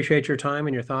much. I appreciate your time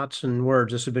and your thoughts and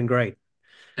words. This has been great.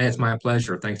 And it's my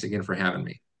pleasure. Thanks again for having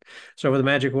me. So for the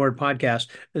Magic Word Podcast,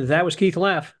 that was Keith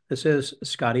Leff. This is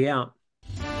Scotty out.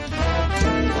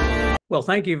 Well,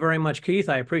 thank you very much, Keith.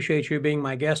 I appreciate you being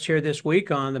my guest here this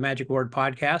week on the Magic Word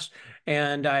Podcast.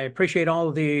 And I appreciate all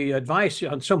of the advice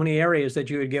on so many areas that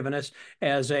you had given us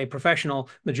as a professional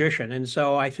magician. And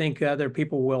so I think other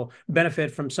people will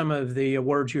benefit from some of the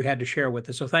words you had to share with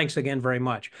us. So thanks again very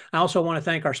much. I also want to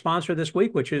thank our sponsor this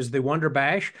week, which is the Wonder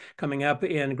Bash coming up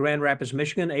in Grand Rapids,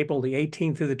 Michigan, April the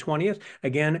 18th through the 20th.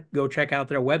 Again, go check out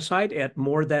their website at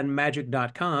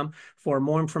morethanmagic.com for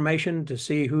more information to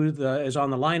see who is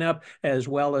on the lineup, as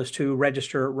well as to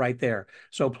register right there.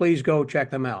 So please go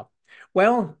check them out.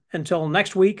 Well, until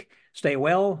next week, stay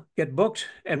well, get booked,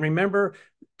 and remember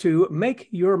to make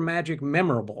your magic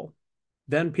memorable.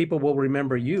 Then people will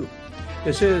remember you.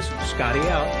 This is Scotty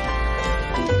out.